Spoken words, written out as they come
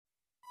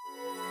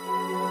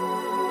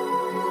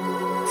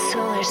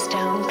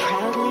Solarstone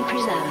proudly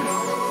presents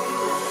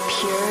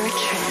Pure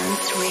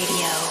Trance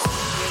Radio.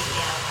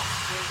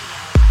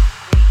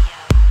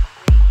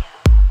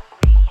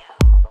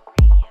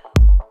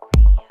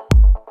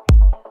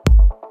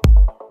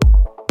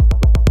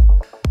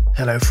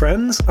 Hello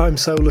friends, I'm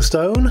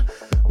Solarstone.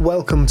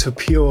 Welcome to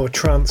Pure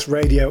Trance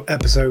Radio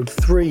episode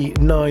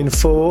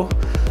 394.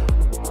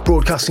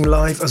 Broadcasting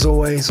live as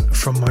always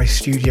from my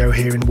studio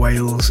here in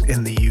Wales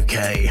in the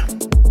UK.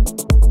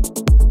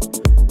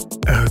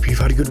 I hope you've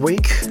had a good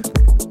week.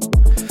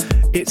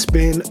 It's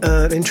been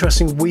an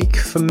interesting week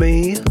for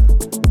me.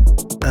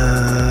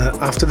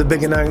 After the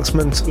big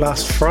announcement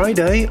last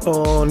Friday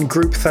on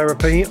Group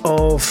Therapy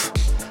of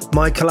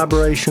my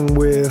collaboration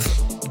with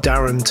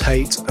Darren,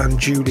 Tate and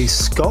Julie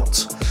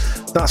Scott.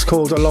 That's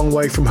called A Long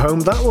Way From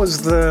Home. That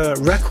was the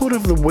record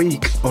of the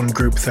week on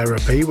Group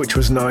Therapy, which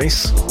was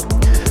nice.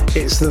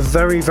 It's the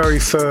very, very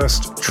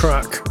first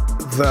track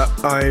that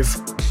I've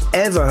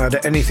ever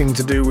had anything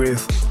to do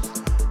with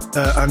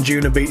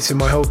Anjunabeats in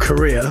my whole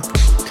career.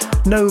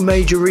 No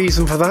major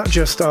reason for that,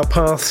 just our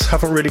paths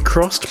haven't really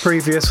crossed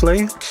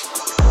previously.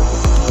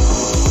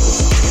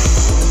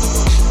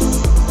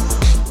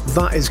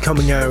 That is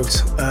coming out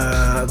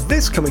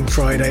this coming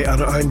Friday,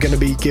 and I'm going to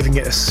be giving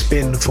it a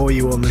spin for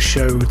you on the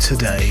show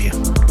today.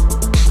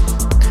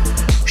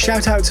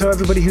 Shout out to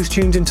everybody who's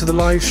tuned into the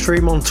live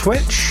stream on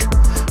Twitch.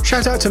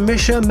 Shout out to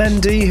Misha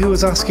Mendy, who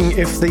was asking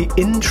if the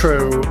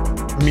intro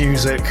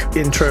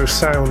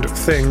sound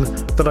thing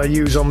that I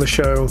use on the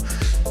show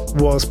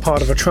was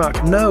part of a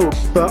track. No,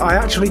 but I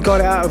actually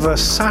got it out of a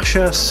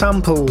Sasha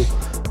sample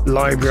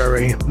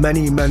library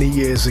many, many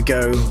years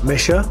ago,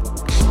 Misha.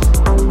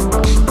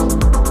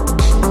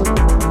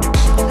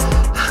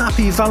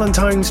 Happy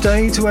Valentine's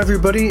Day to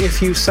everybody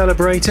if you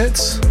celebrate it.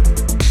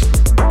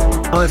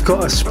 I've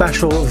got a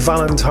special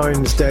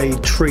Valentine's Day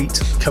treat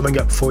coming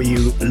up for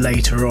you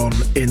later on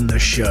in the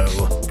show.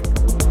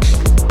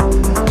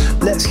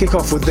 Let's kick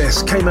off with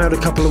this. Came out a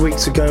couple of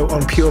weeks ago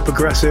on Pure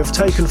Progressive,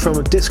 taken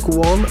from disc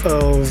 1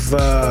 of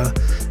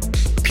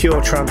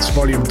Pure Trance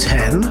Volume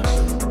 10.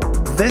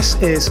 This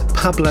is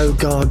Pablo,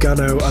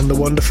 Gargano and the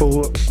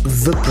wonderful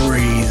The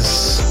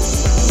Breeze.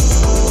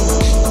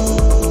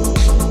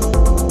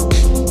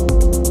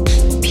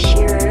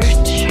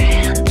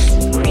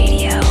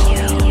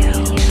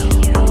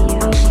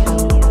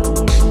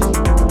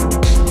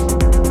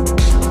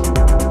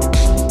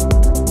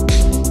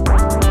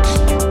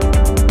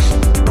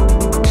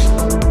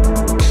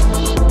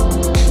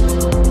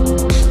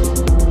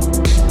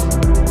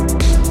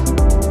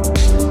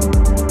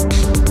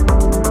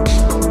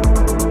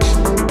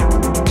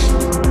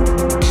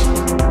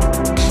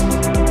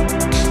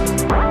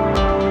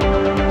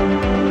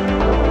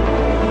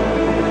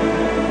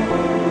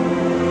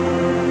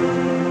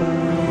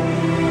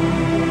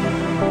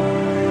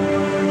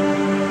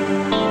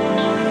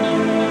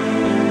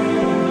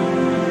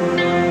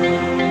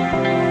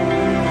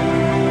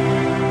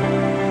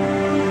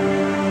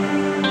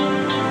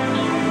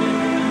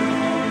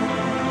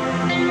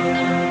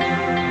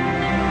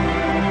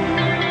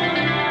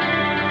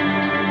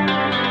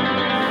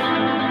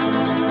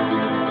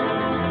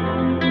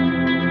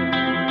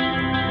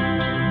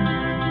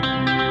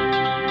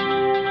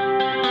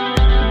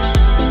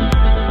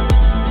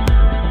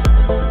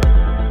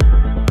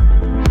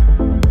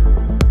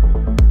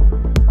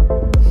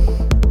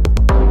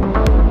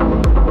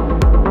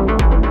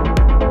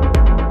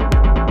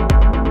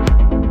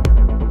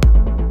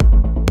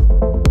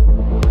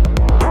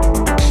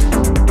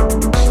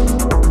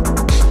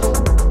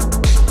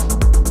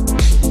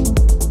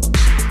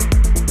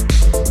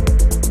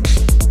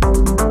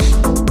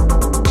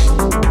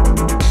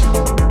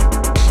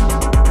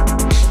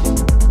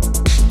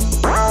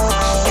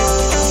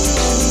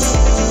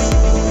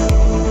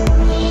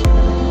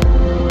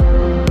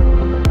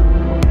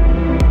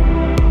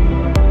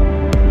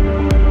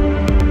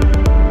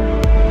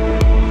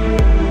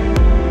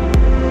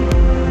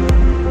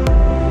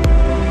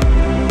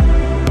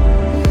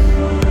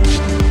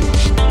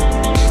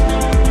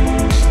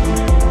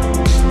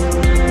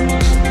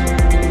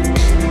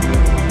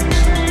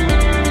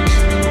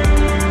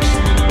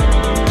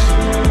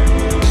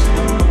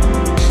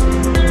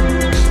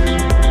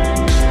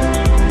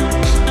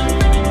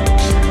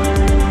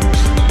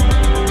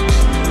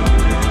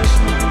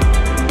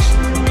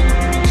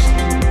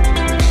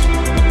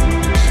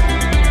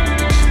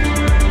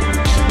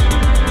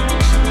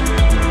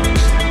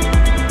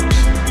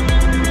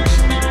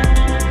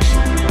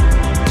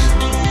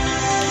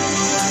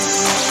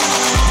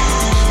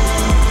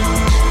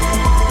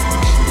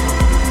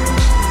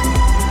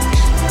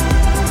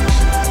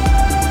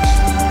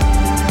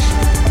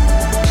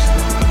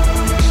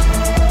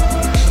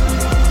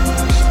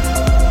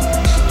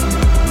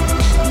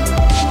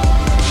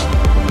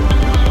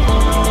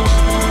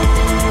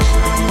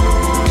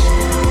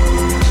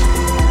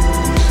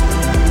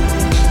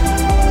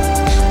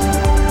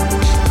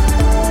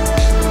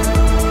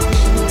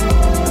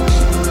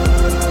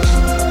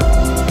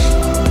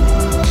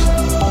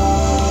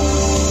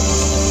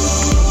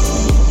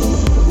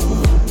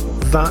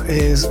 That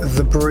is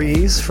The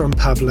Breeze from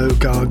Pablo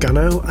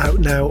Gargano, out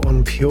now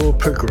on Pure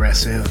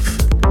Progressive.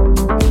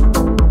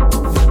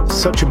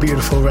 Such a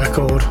beautiful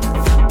record.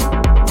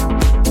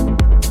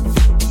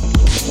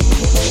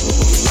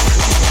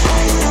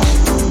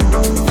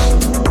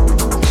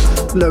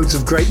 Loads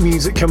of great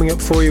music coming up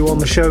for you on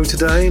the show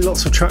today.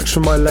 Lots of tracks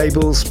from my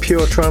labels: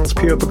 Pure Trance,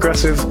 Pure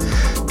Progressive,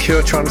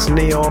 Pure Trance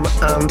Neon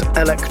and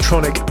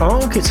Electronic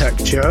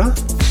Architecture.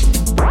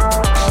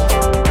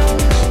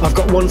 I've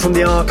got one from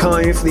the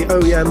archive, the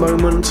Oh Yeah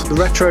moment, the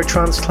Retro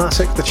Trance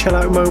Classic, the Chill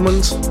Out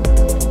moment.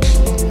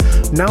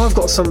 Now I've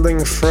got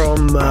something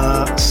from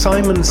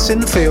Simon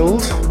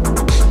Sinfield,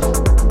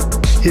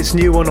 his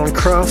new one on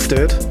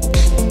Krafted.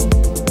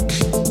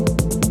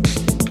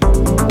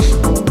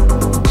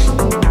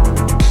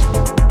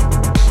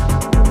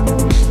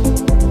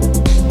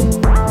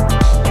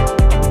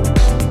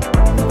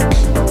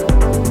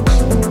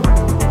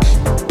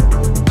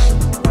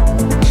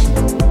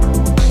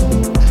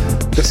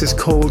 This is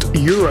called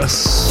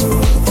Urus,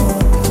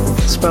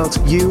 spelled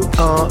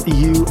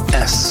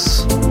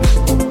U-R-U-S.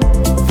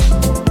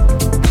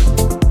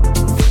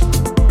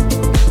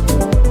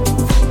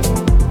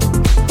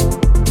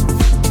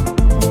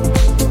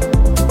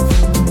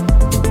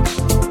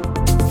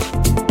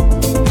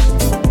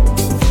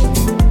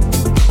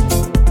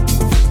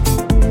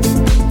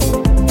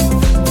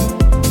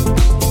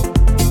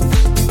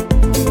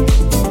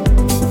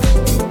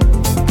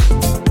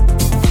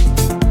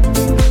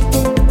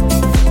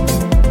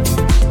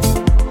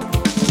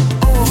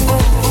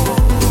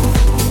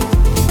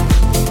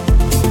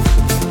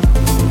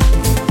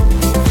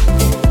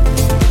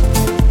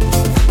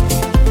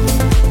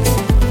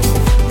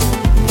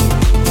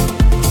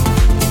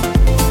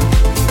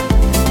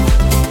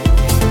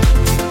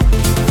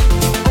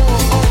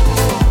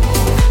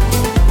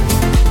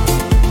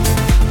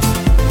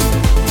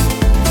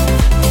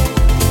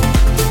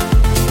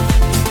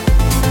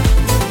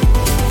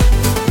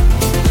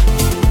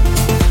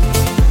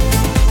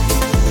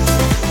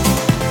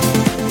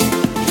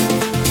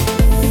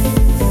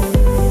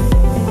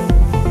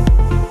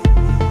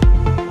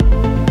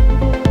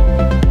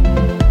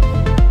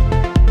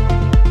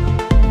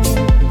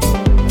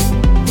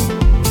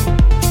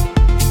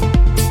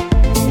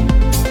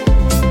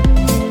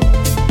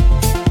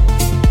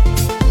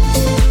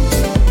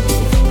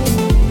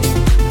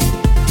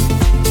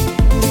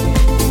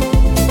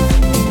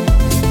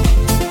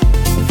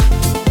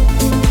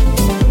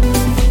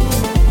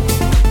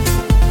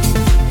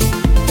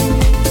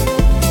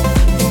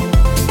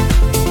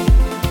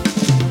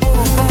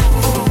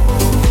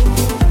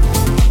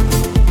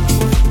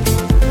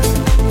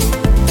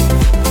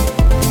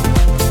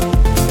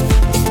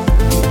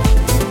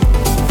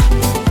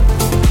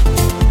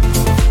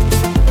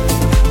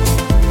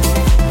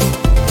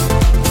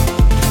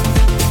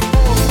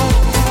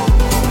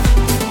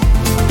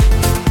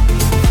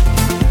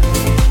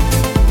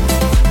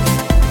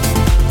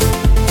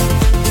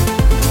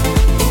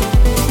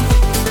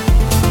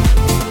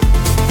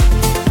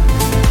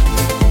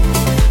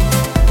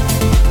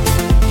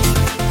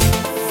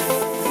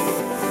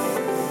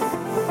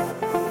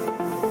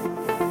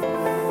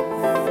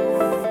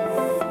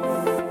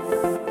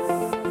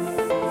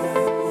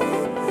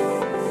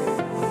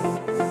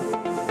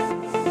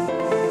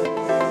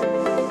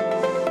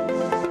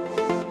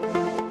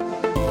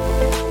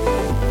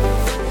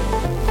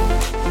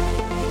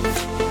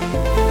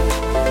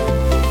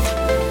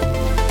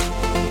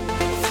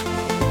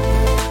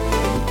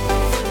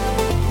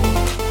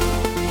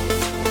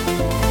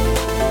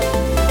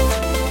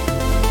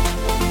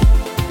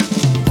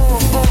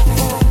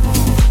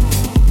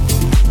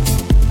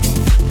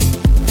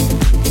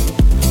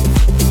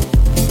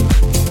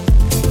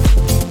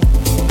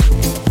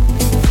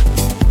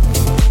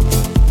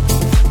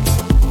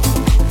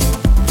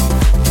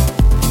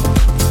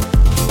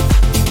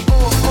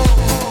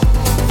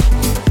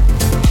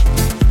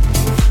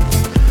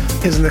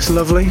 Isn't this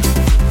lovely?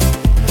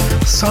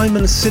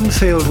 Simon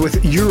Sinfield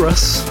with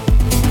Urus.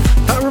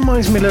 That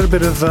reminds me a little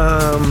bit of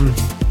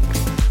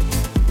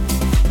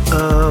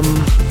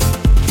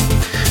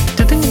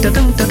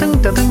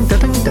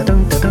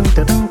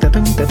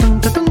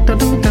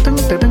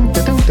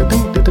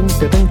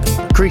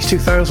Grease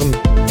 2000.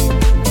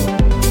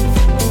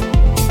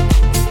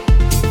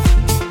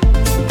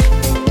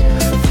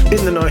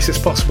 In the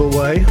nicest possible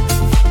way.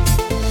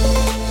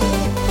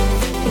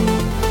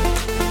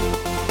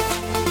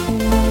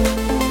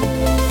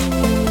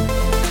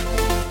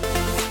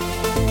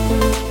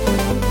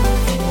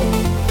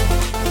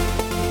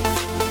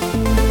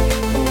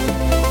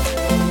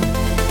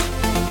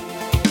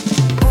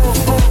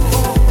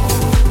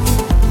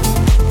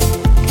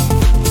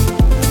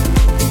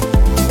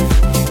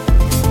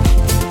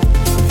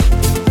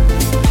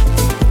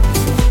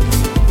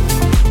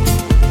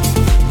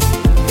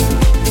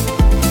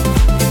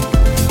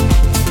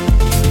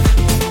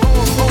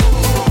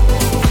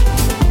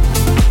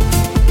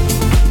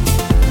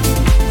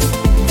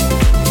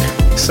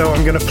 So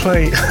I'm gonna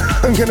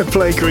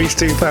play Grease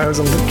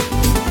 2000.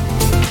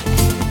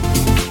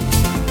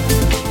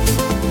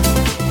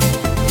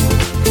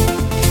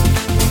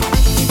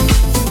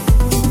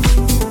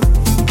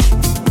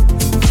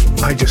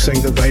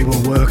 think that they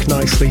will work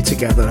nicely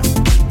together.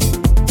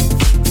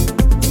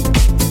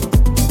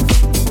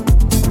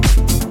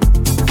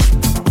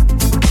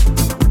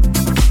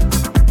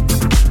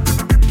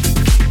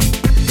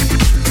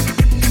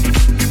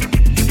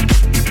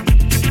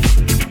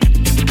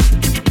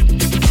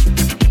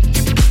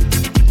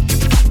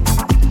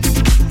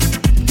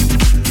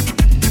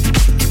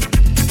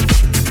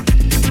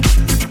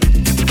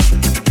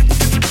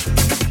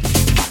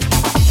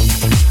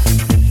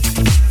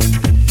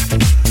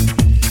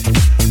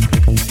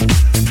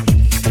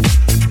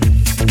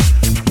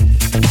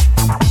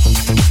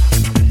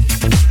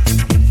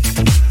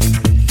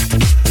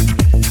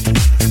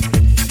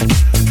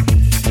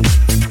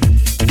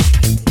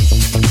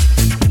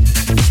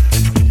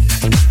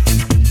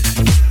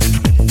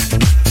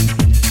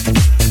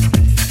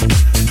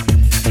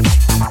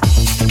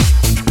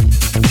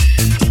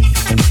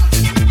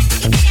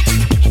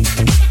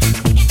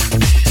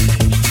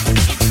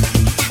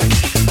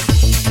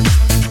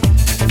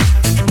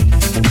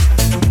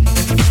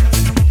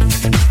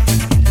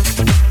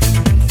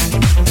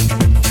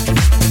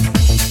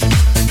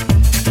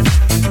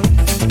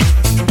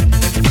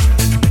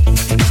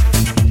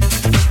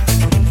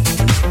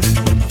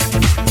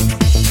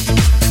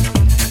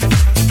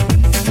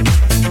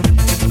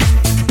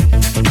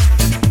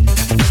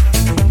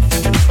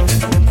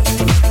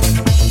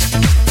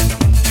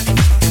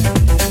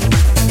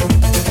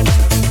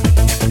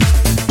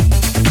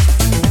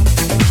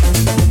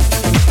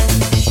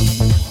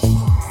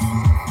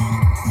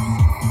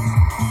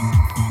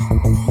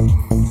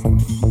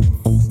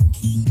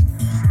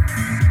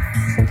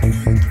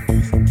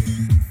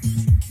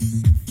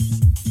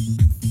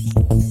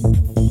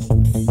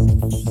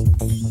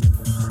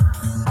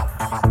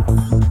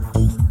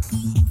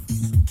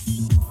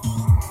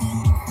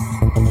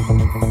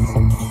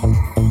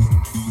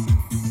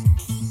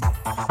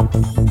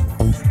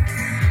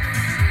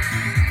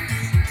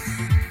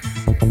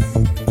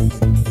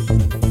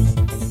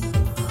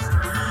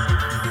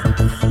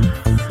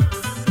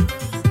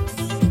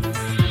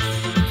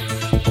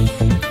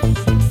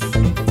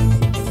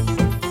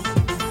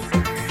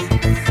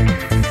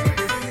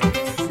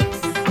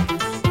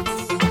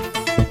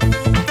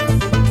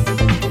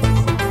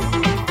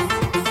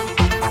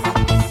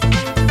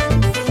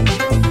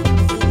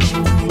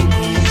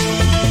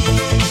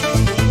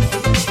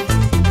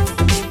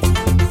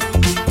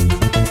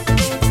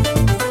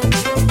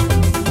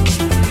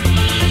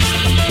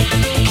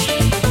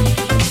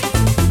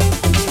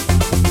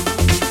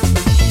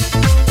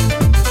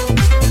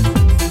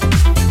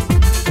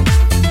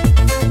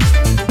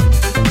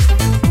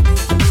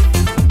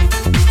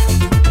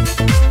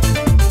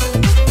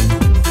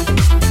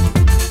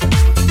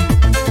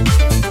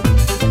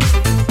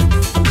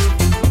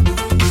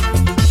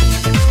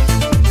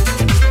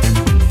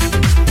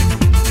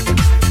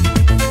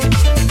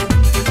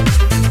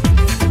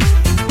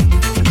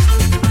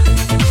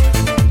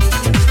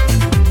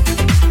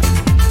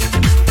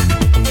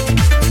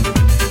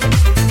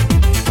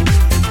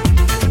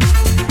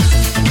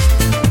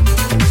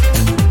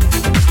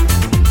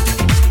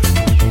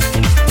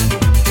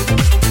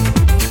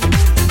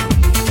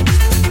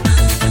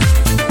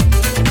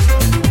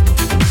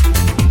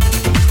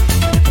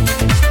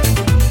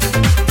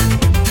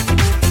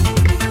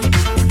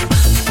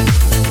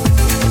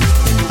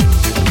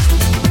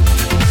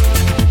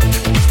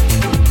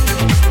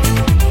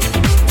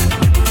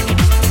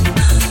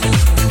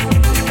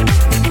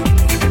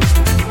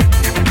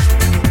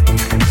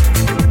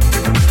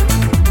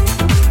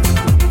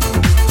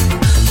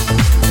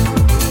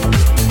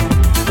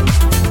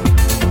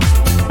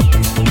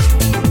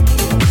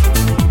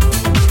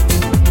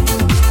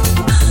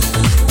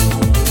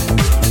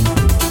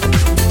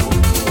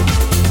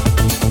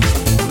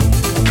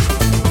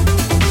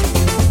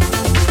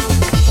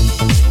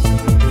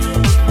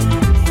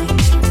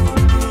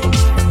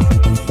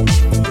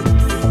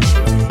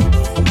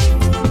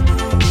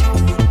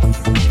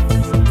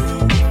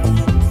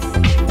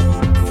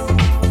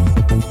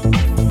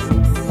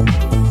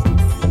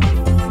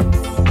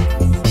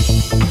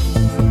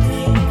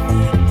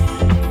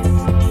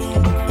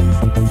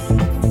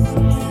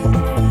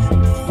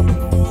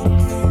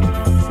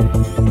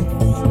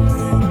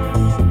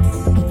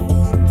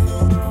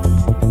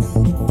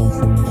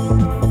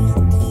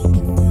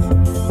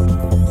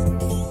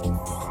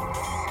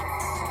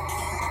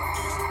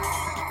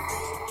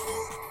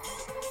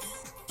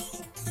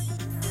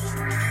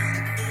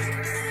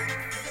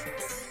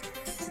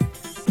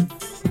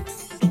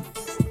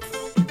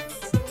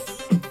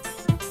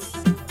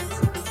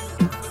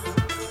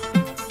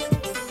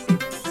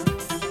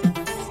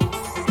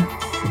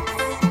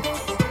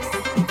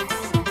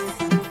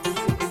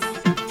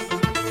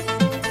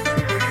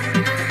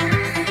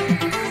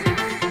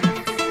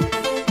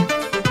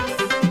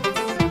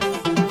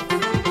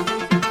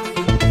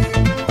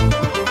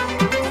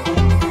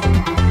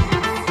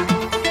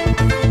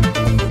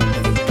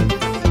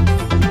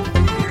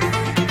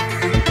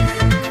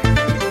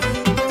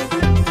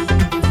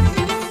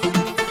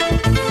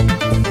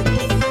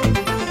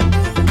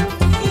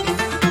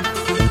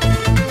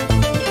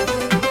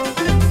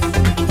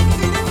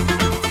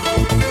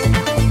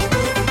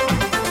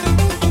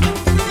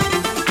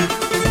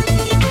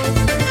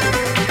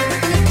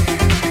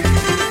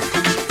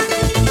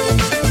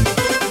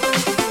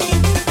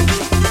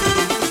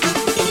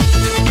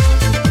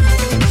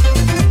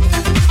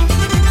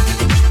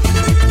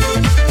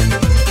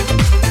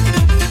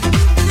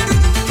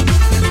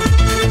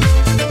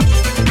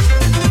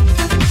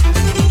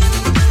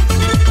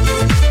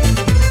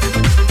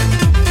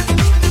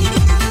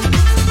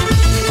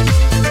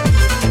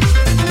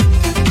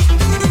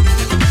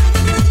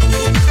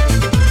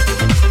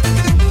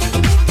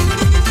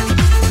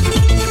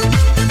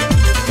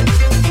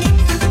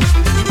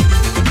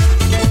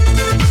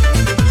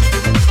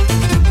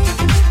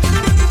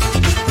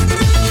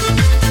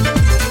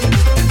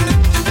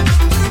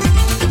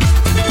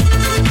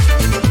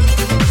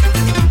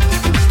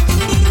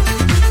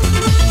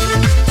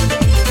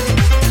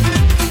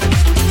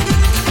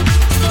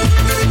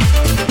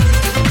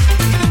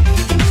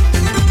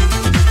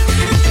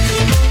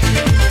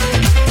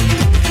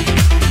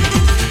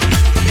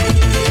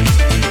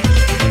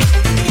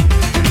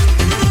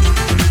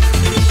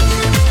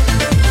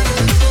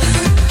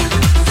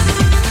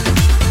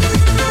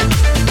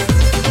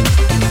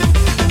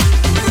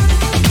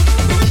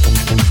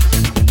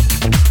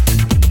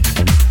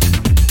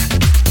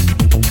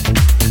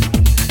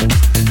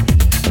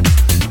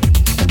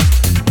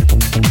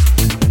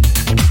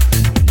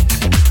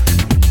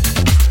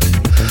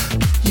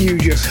 You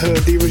just heard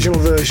the original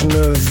version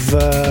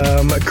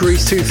of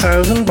Grease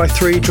 2000 by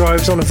 3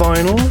 Drives on a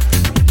Vinyl.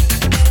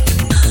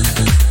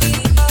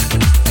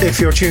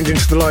 If you're tuned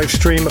into the live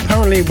stream,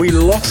 apparently we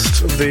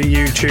lost the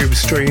YouTube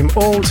stream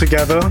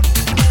altogether.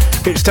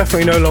 It's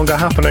definitely no longer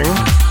happening.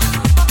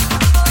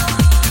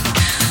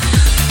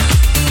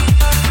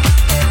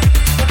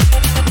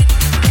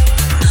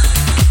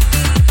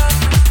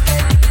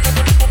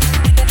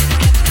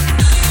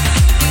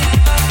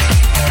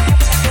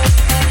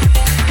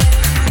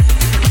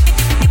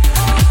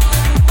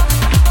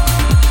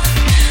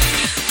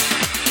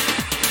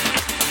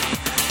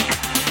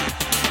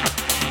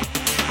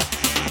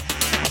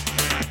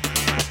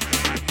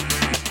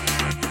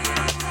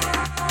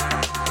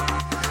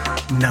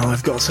 Now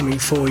I've got something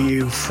for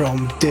you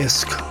from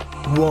disc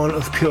 1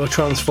 of Pure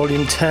Trance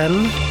Volume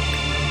 10.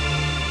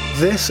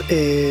 This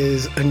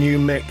is a new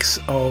mix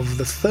of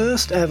the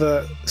first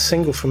ever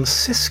single from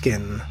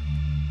Siskin.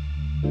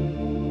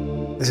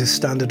 This is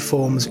Standard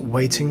Form's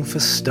Waiting for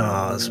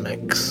Stars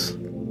mix.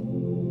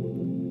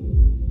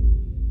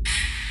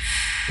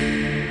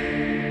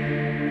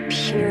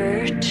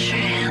 Pure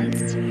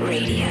Trance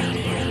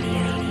Radio.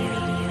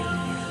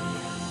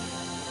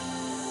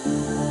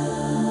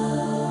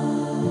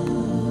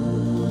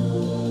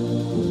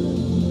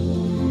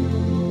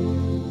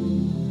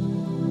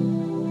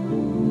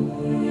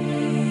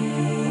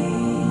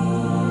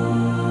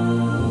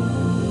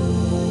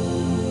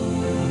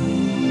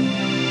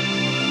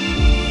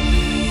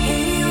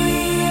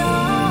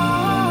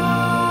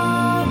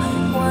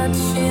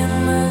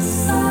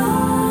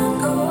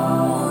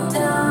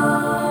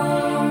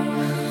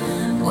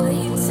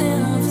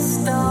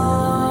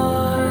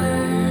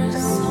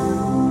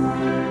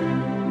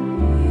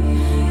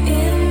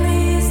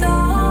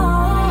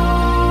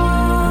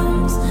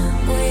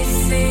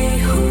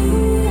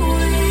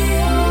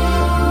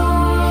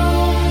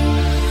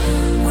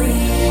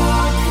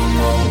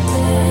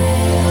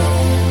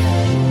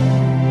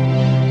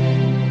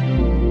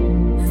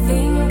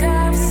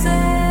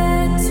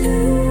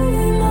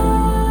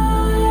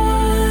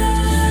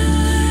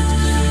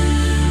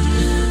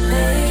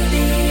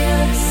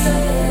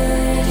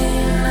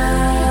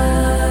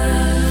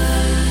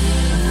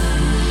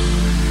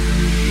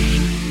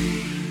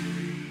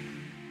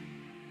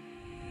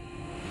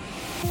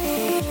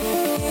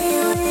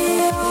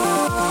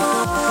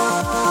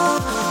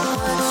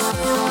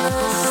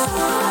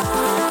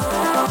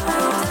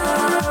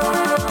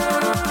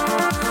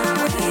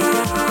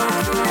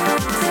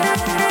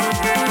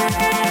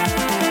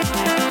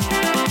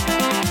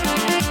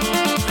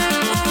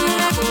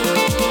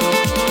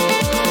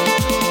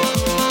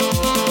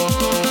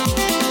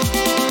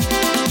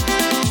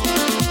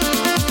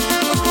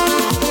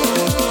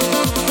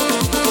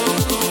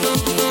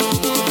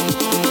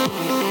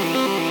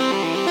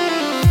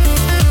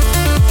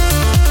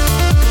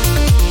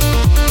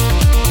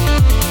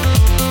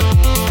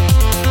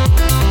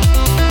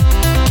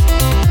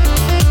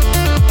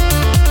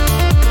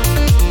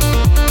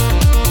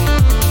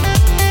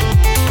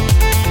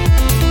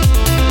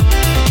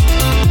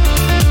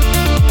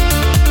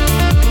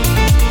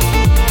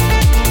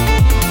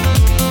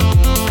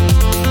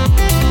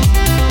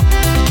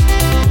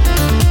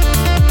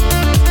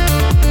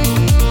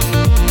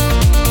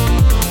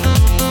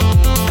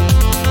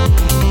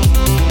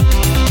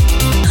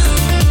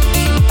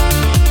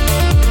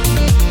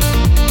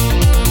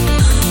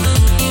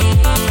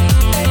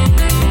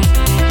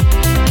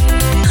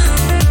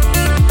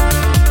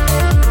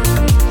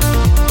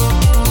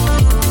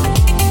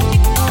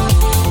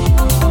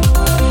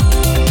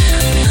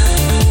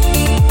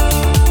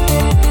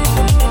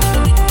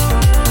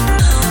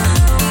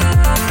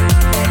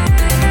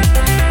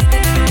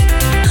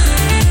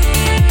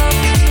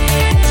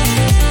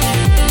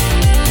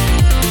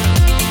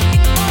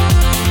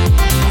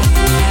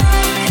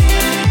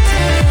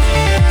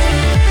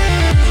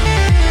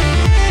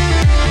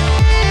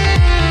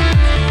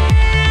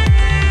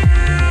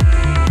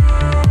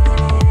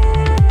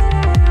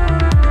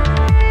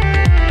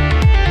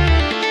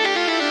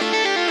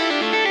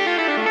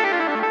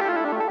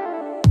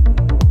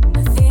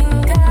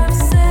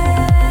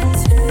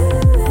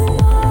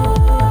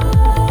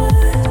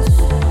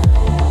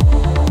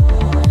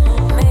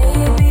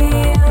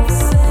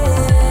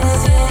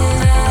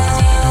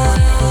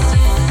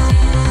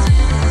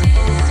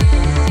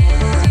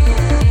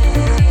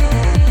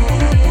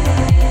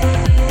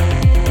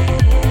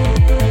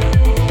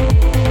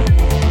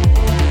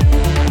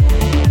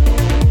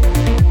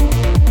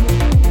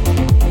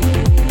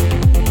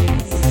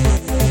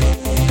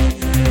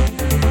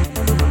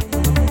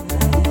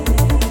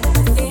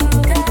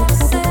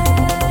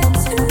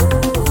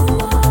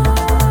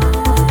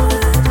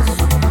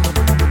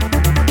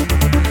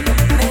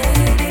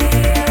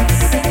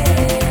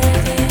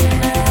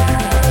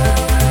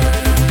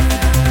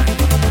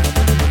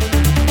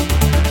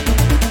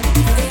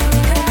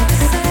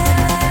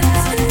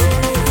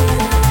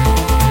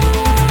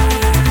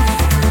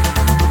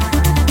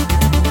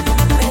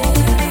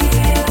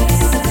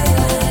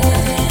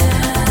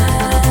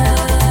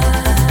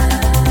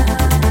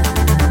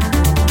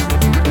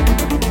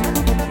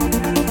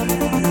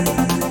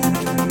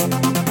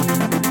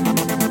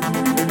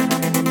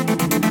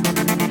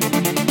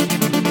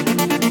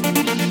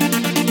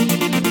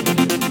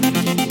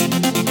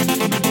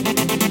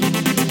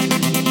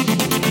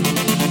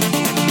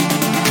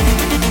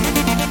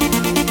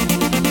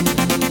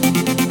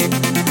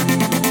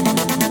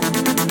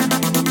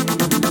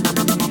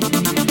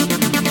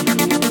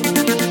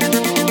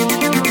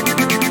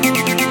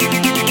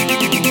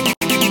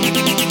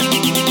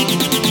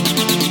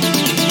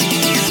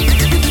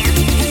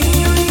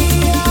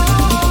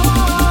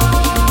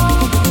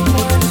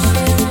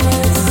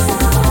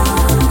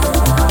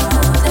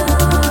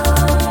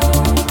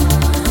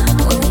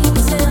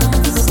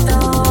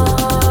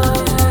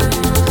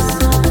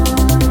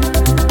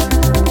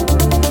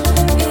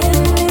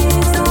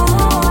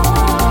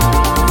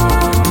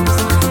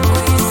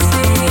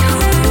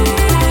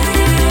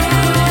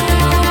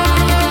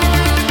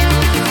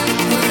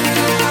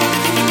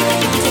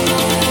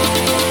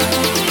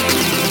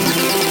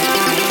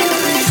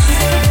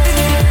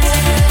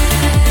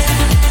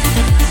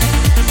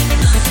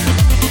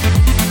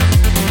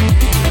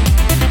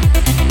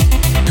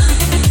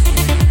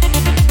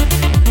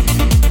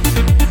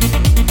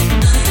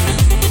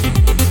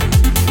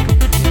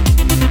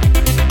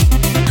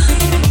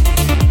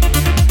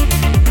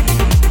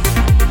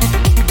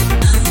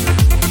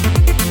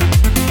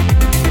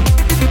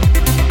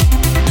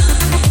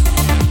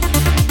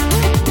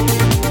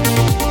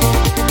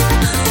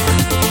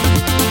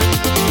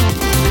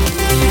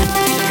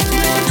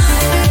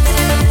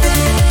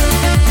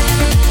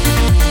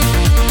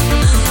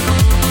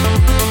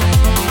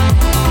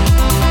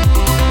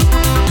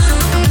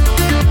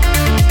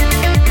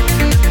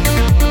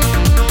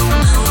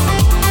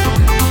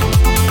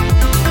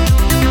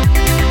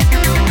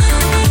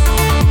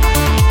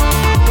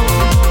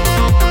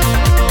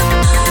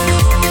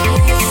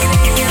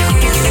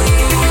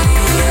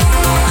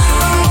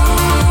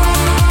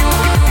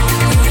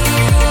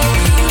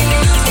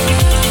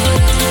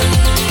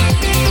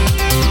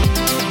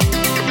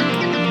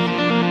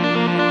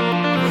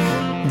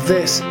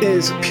 This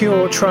is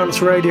Pure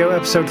Trance Radio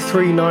episode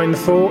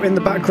 394. In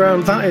the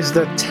background, that is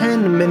the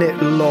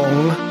 10-minute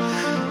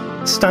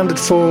long Standard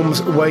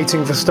Forms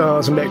Waiting for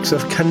Stars mix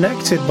of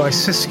Connected by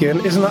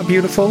Siskin. Isn't that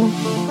beautiful?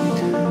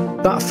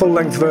 That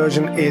full-length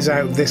version is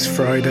out this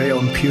Friday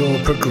on Pure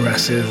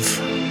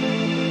Progressive.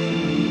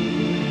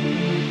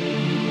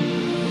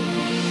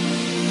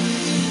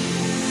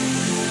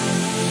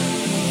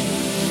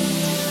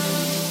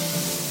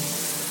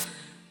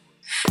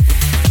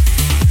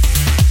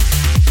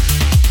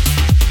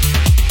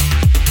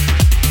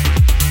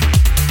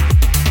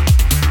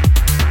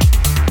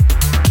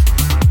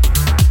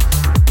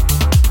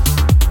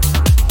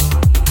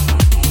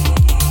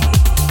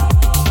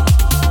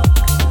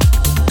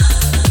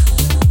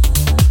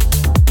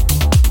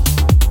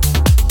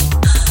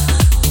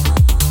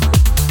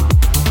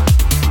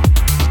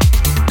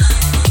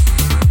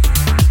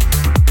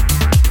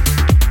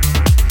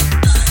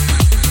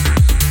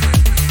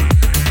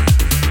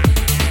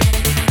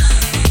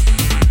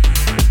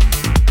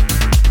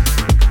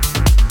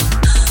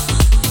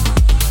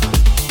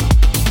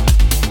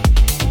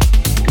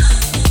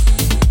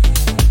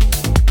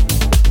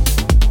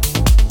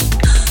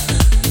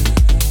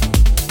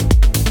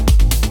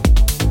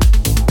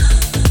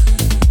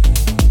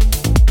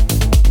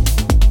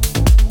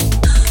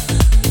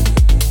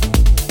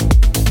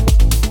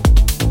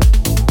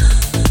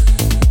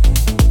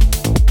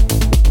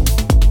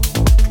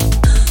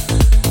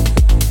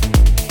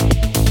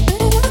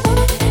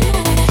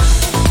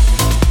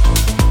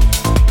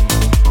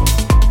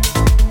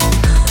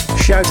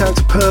 Shout out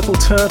to Purple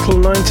Turtle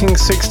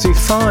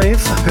 1965,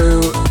 who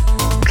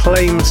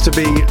claims to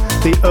be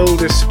the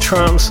oldest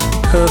trance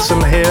person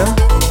here.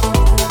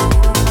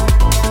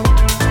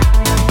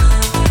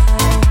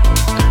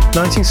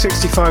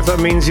 1965, that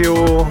means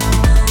you're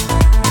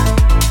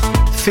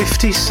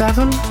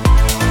 57?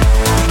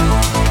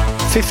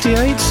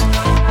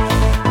 58?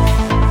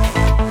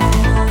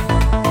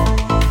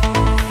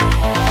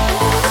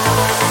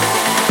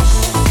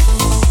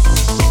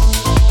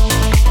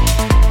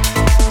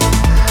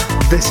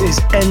 This is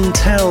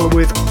Entel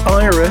with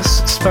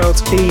Iris,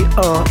 spelled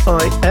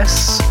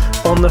E-R-I-S,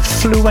 on the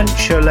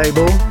Fluentia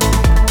label.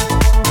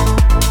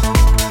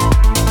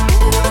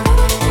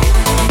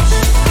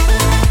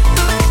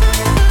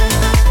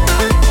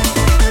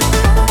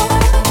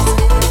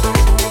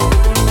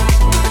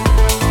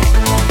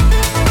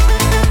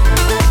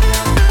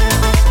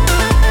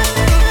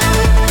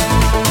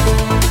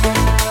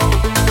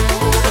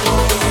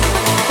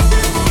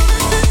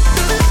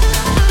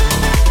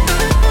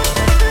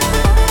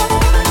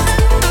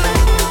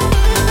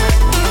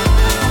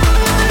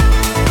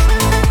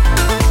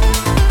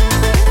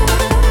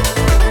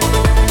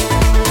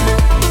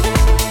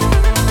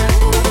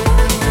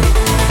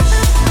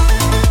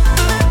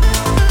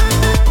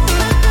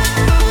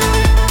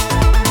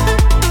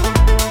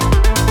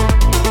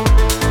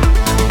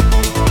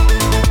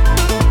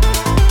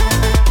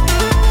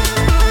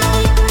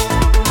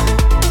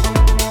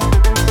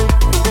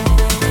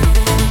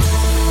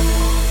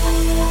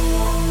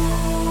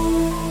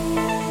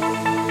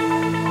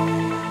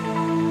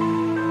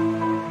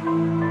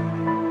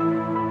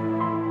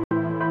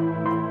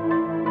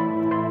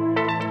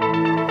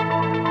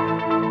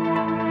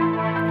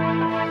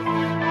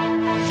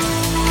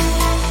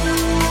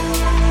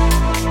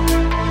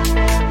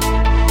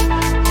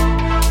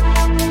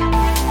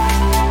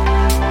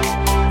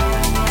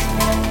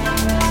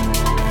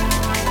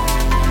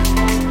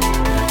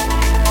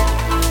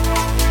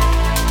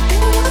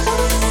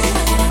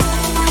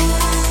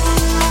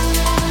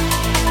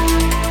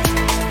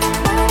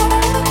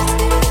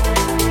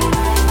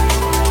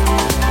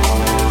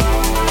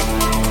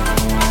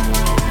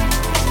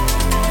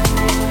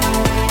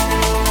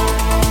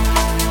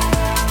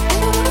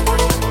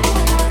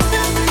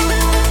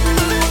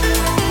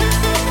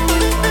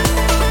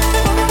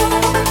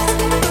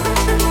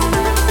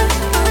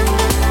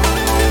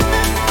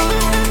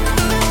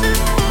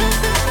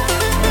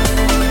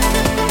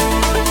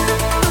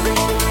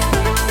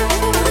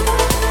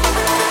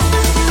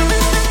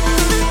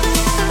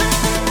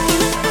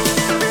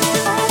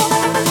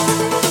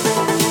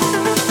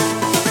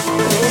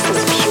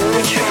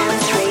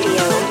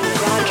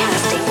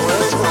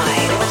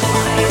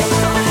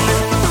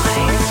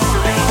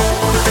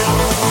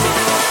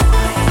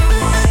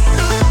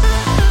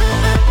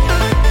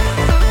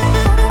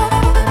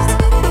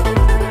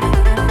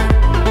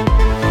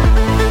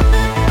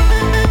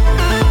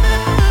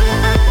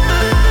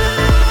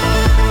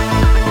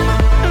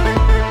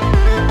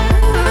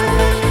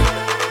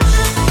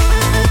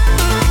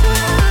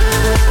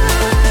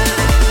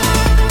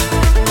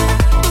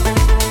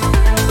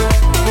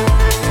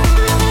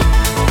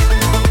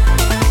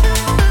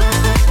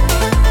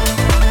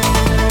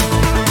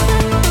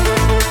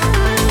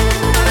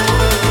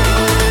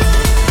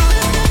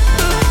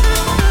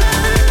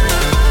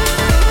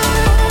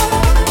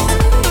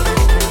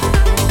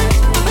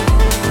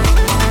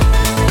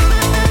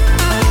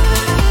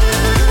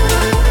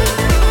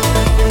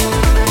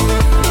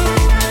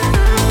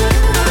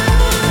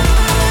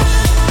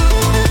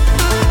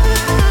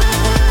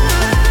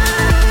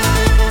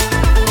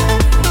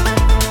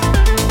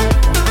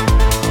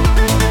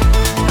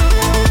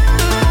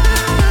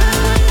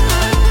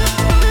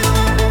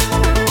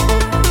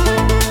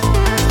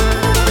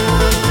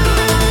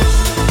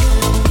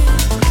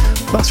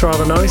 That's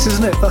rather nice,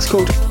 isn't it? That's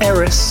called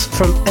Eris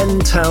from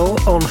Entel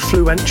on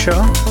Fluentia.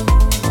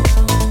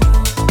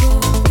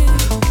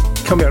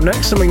 Coming up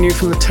next, something new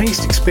from the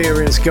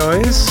Tastexperience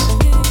guys.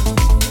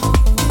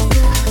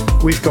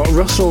 We've got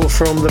Russell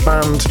from the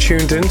band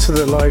tuned in to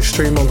the live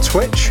stream on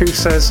Twitch, who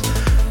says,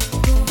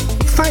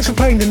 thanks for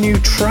playing the new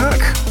track.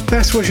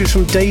 Best wishes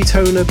from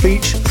Daytona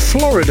Beach,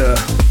 Florida.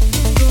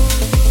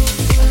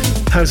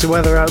 How's the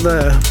weather out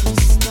there?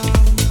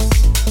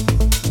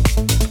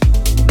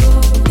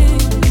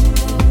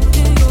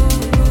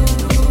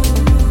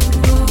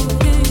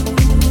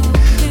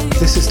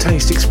 This is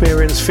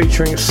Tastexperience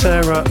featuring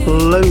Sara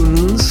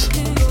Loans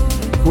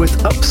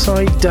with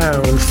Upside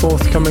Down,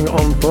 forthcoming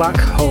on Black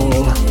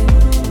Hole.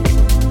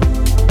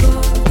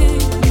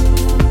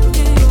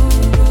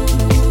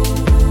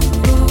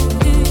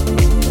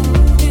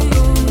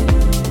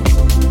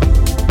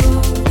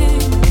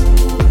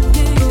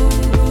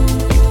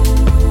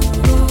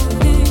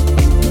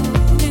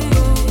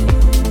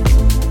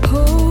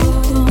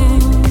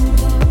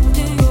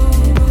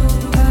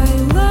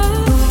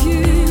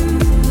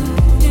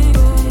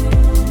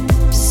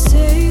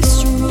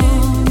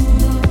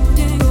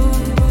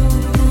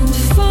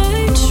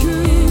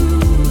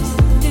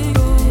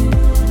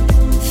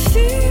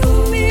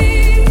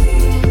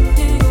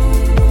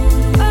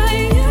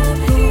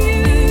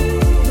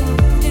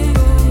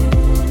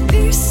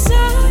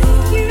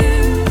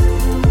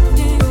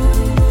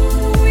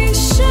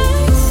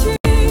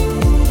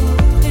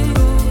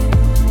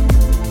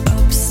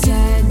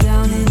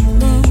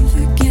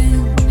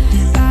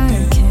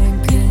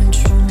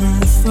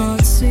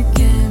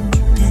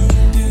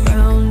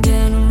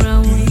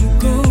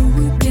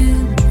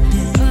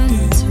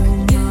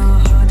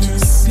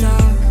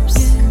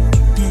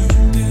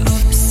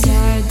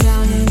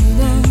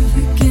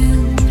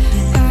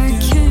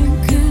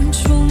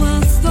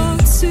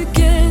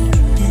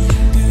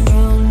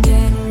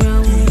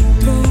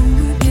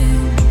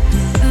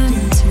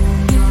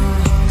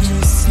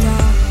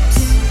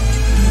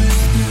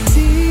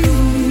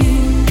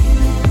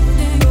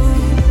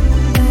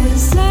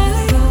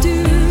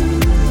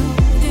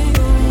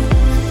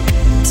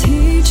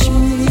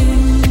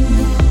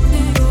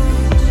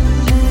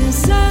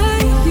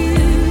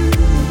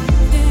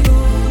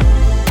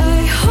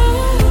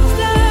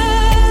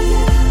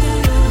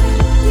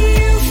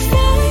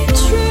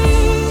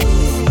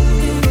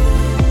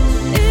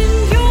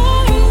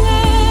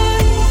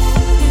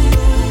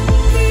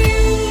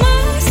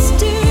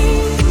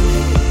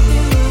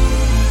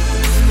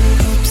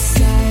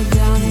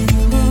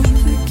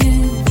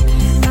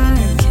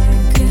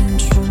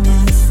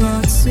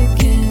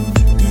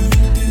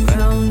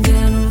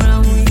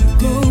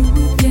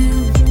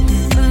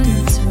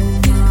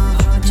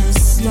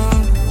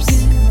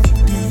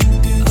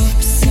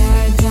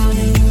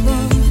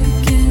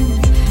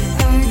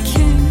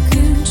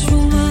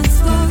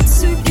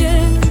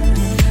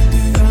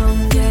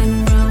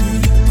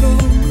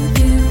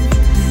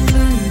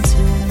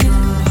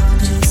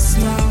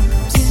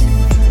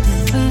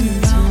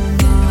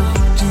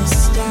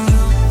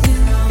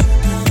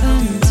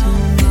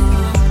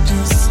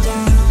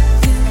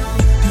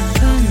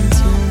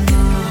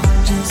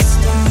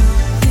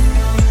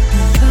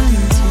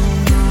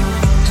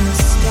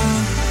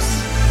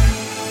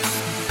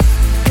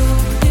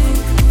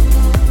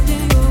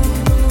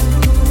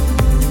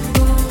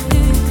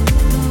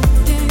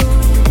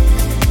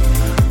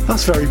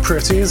 Very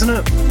pretty, isn't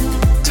it?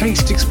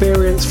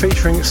 Tastexperience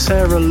featuring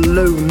Sara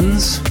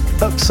Loans,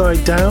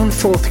 Upside Down,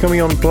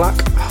 forthcoming on Black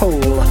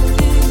Hole.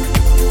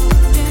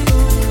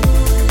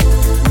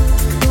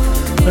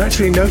 I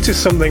actually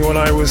noticed something when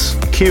I was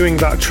queuing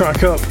that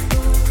track up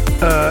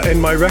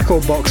in my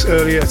record box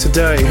earlier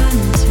today.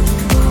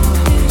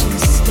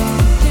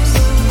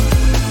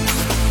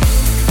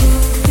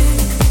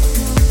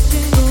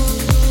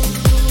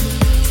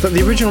 That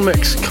the original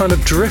mix kind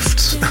of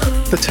drifts,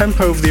 the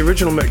tempo of the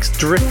original mix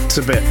drifts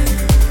a bit.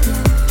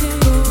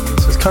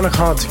 So it's kind of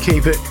hard to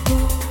keep it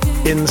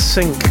in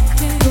sync.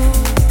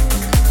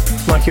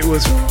 Like it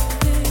was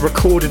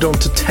recorded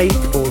onto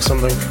tape or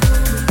something.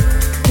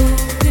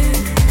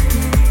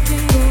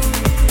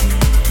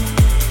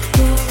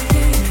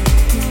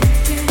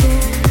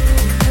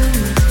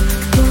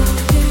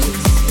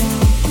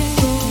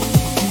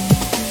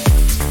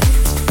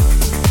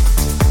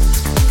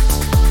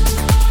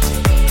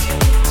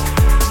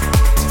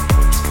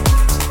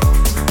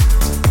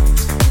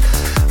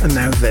 And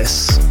now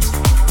this.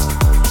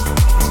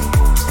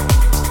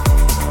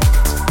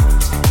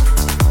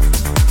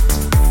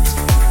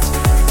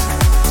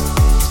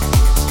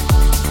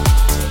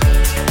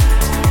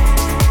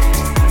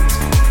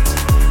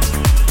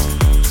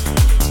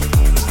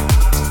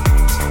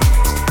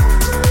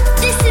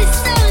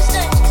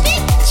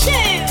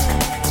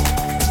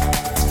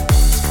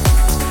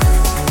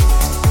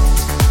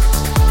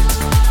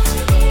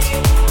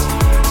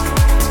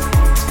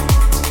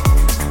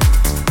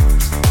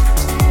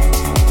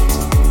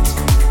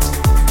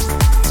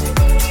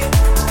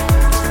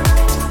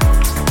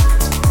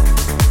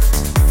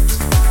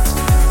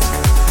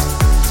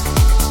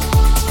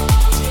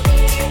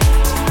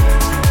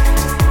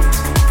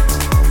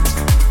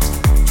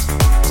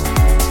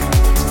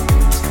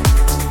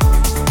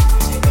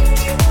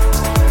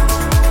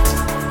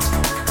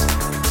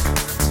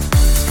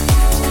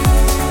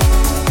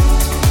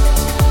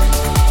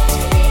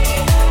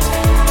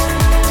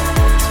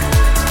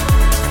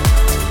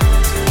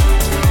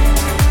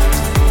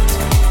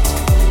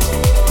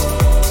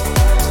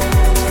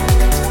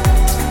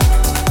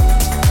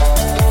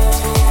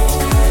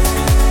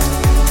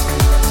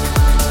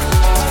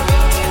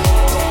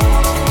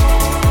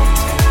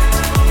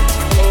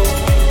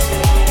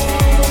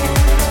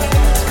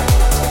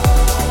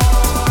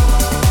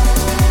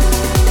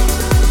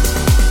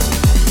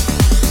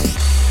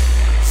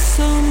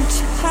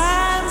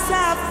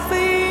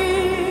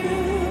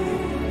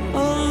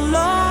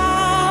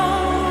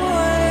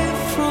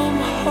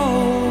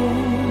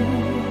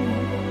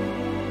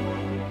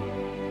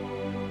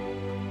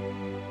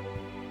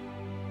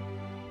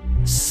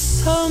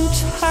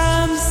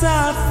 Sometimes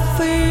I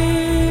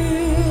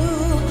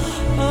feel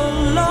a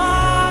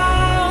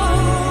long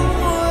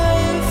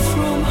way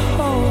from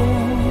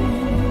home.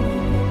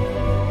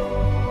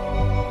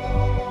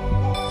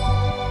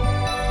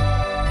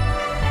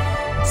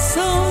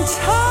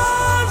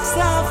 Sometimes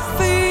I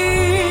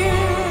feel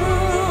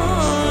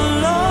a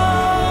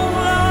long,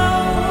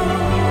 long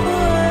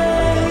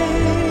way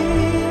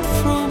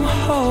from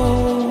home.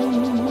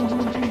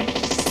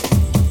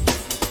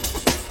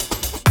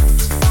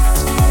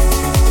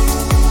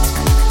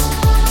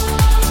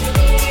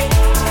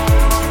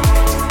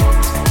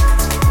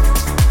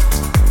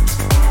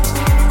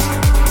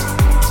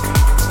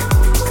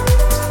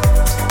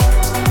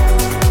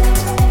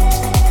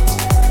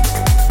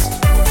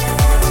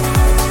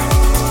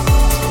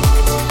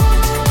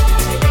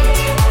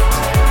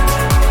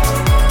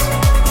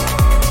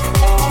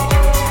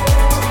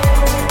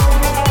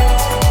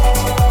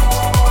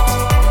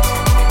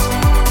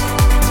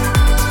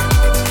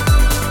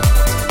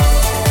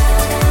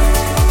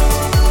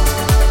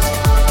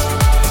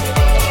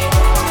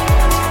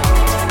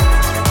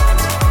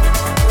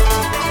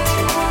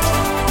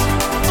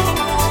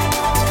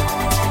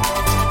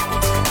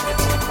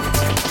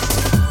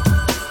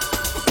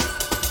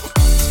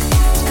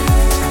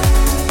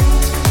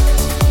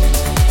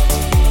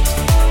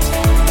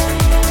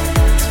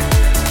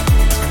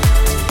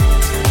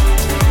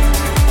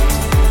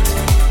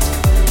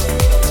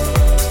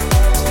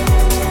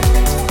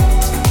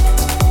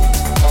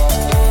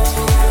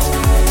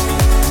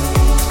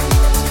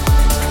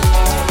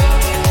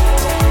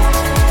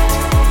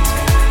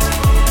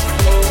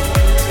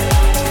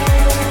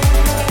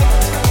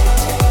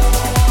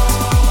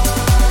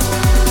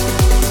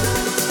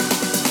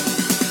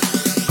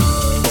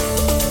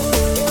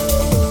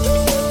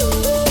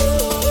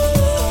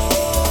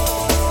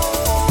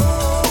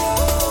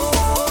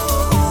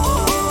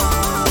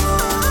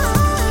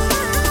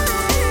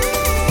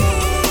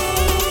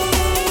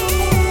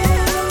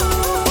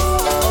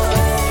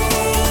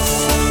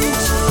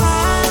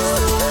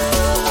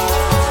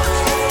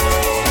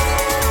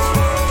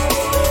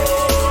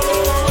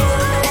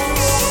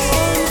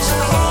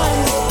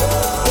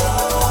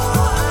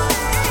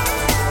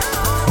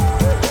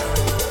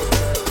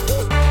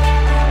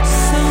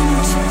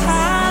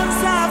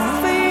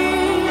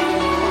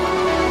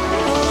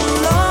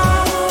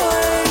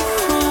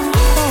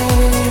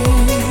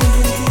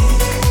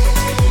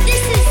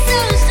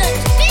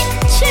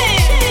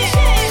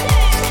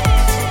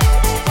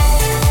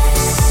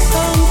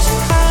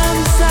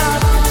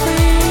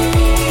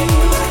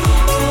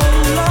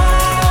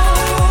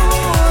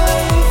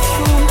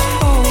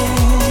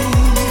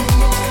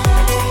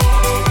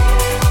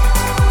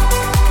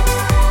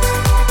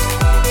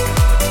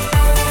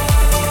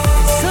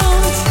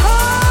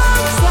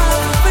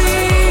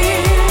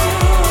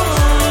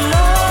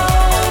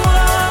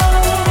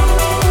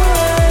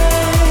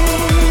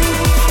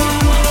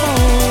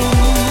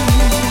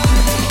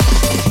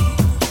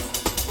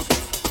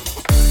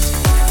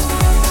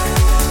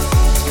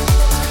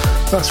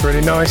 That's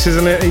really nice,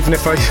 isn't it? Even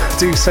if I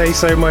do say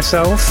so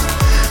myself.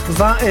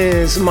 That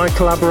is my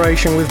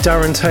collaboration with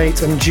Darren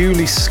Tate and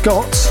Julie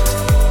Scott,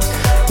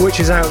 which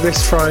is out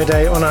this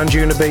Friday on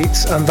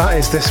Anjunabeats, and that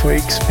is this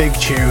week's big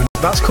tune.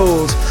 That's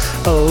called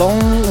A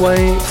Long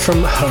Way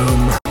From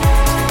Home.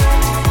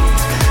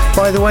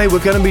 By the way,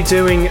 we're going to be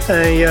doing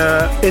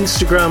a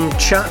Instagram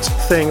chat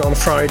thing on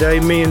Friday,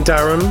 me and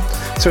Darren.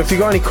 So if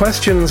you've got any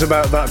questions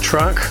about that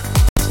track,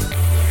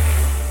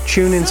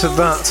 tune into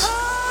that.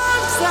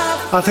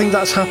 I think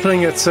that's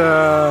happening at,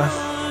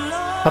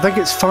 I think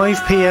it's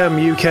 5 p.m.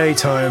 UK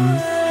time.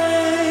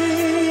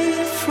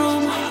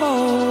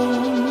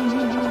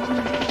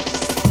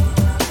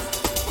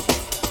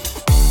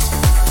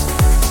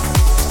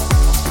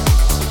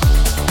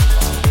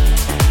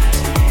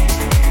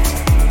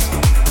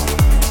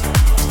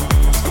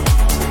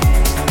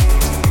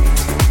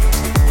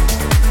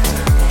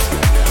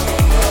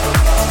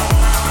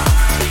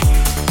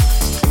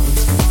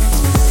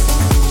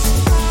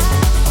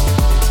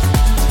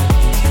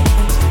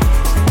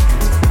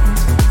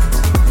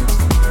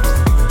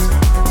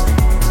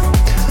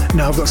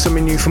 I've got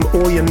something new from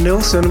Orjan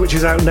Nilsen, which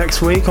is out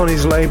next week on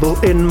his label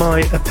In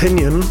My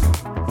Opinion.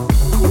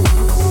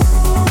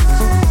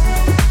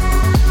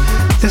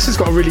 This has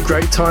got a really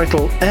great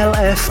title,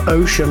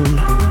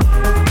 LFOcean.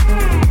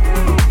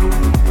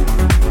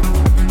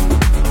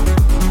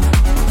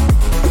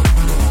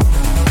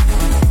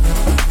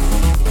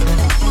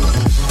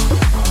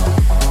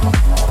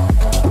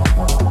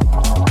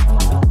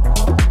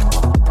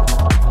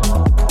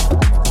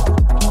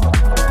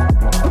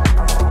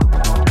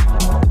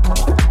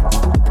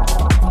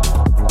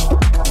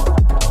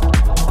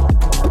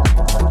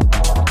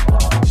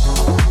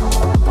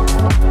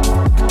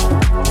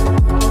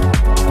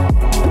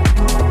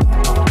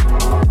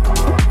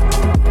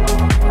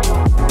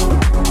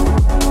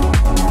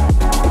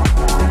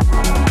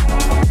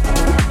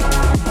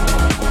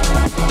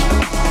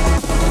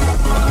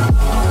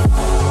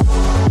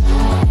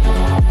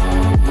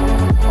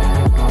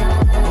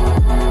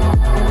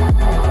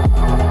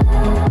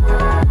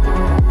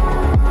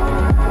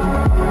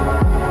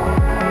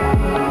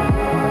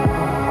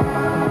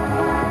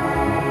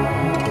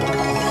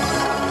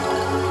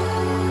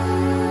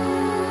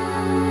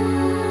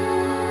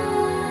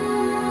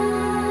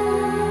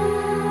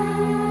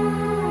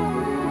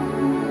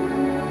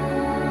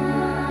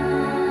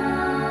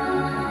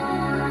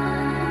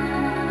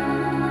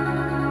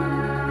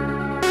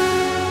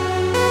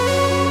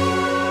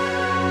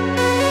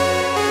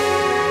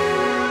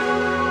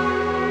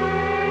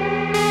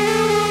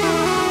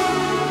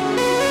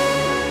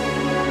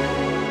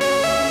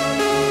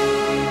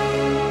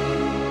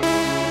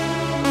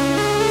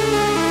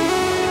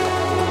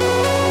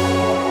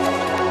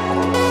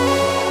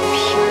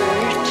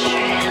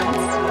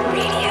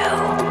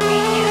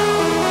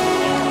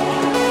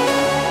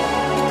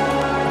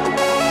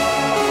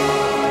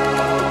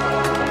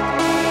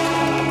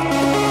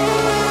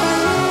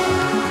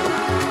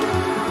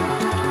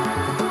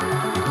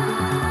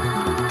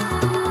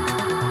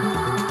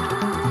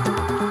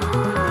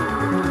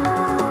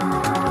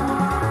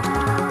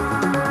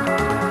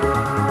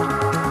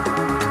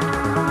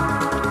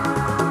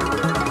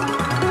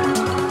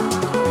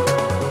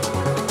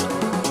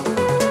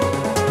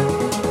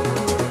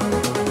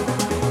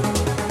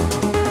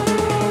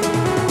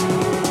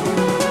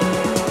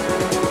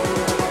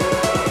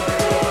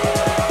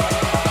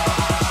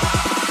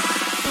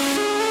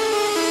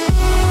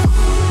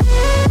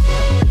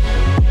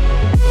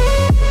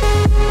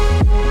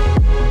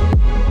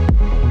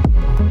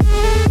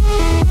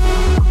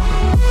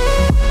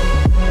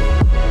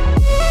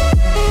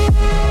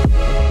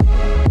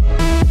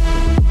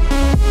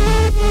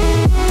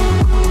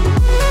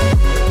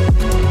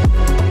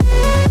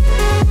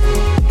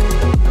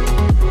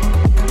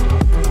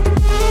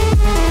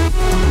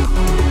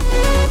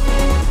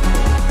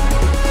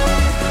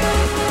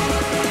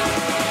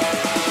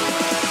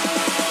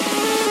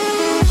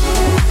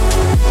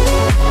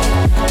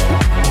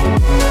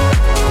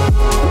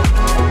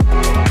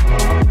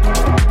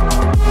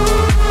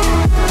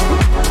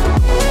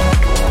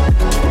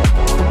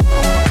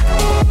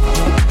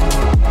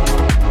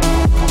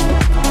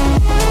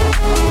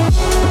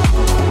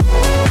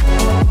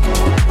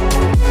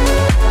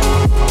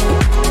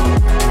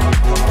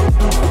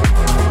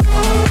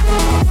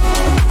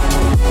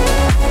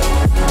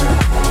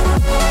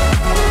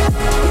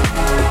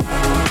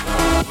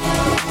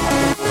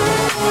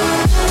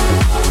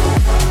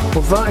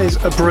 That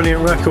is a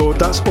brilliant record.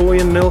 That's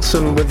Orjan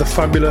Nilsen with the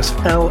fabulous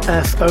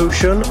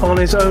LFOcean on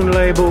his own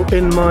label,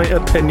 in my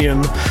opinion.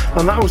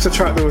 And that was the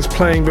track that was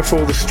playing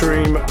before the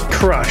stream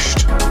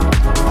crashed.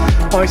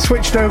 I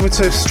switched over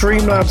to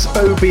Streamlabs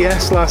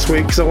OBS last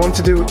week because I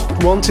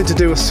wanted to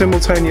do a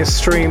simultaneous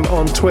stream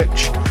on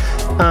Twitch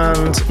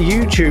and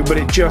YouTube, but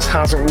it just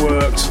hasn't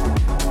worked.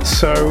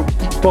 So,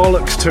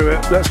 bollocks to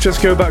it. Let's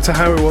just go back to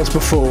how it was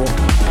before.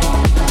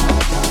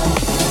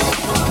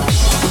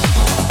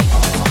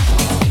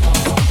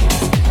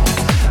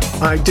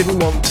 I didn't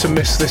want to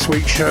miss this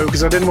week's show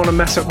because I didn't want to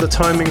mess up the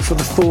timing for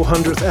the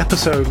 400th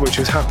episode, which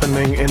is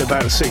happening in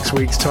about 6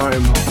 weeks'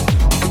 time.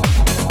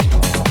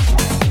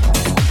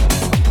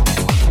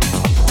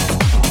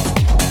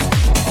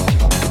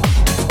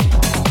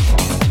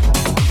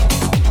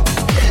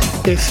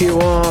 If you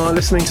are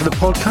listening to the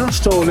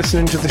podcast or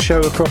listening to the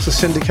show across a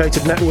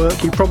syndicated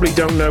network, you probably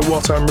don't know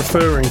what I'm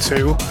referring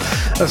to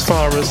as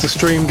far as the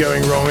stream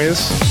going wrong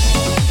is,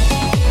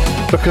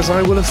 because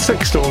I will have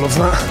fixed all of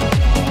that.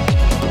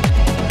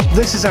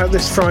 This is out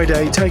this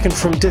Friday, taken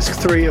from Disc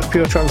 3 of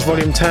Pure Trance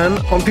Volume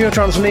 10. On Pure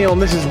Trance Neon,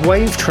 this is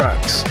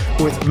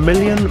Wavetraxx with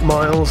Million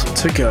Miles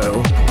to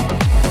Go.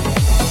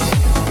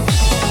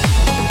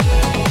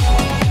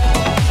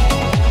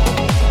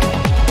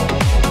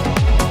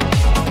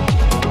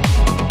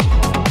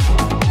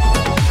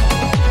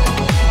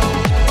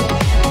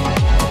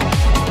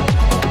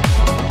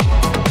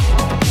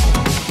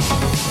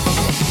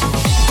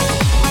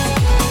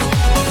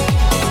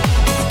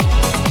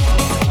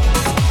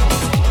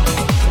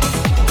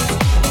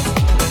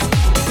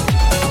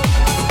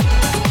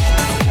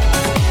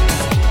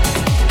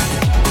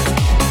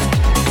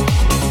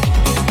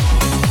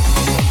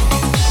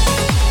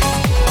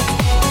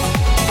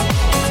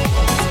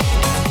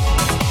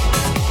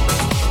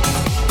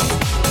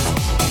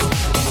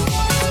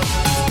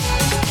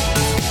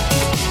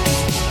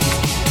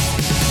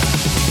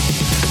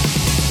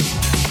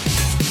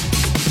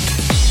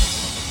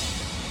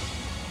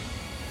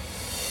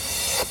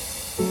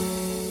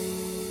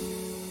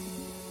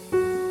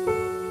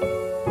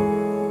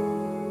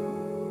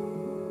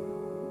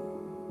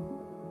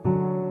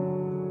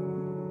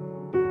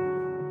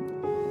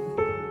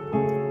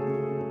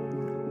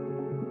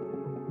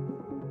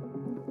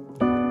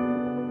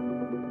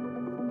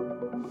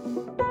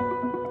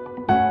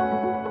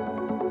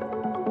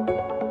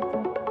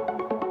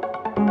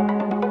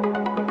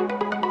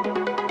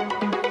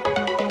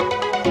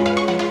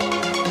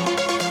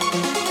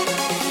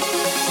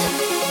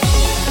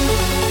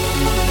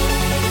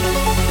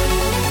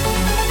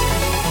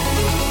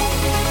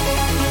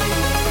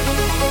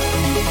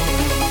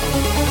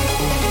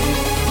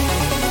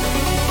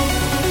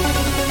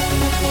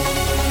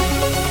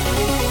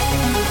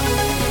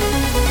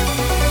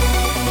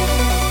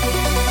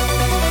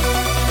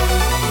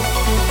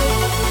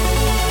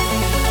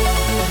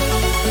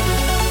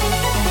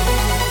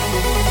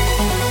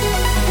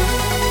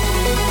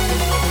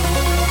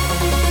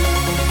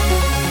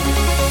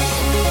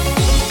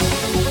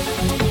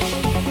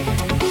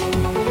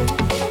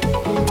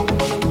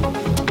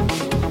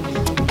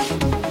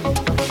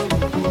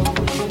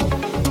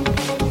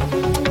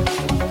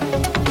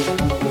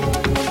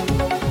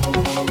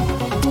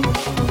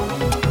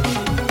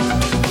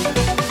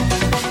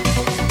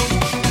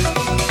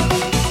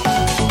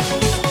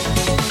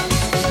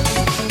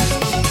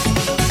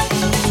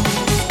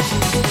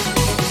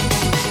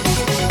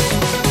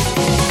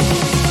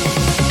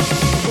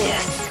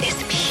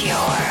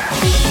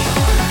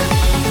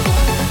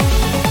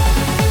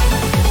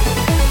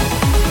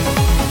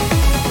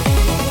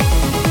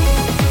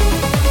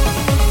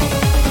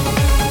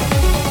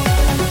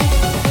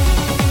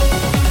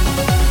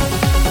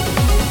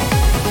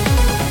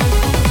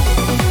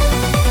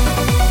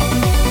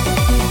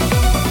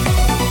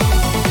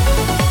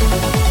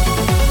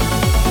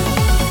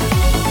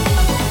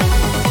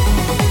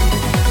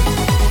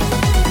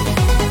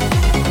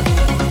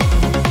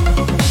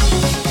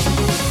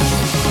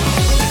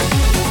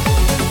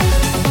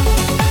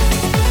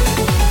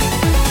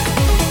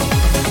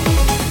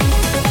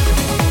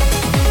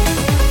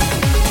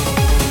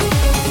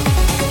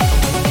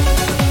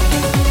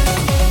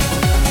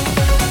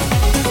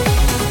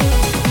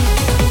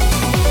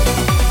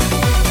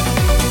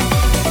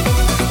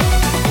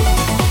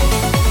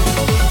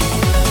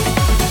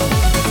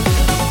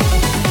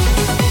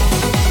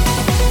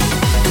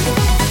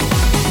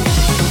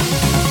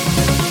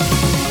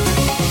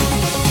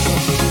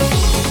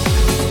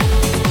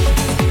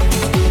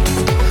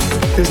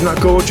 Isn't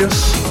that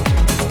gorgeous?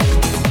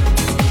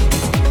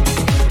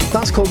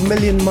 That's called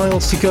Million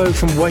Miles to Go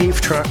from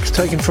Wavetraxx,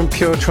 taken from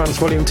Pure Trance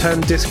Volume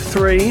 10, Disc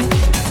 3.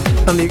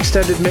 And the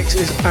extended mix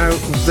is out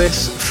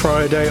this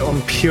Friday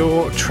on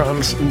Pure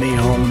Trance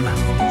Neon.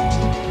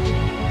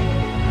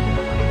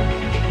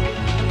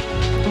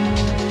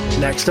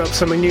 Next up,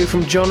 something new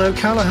from John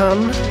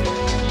O'Callaghan.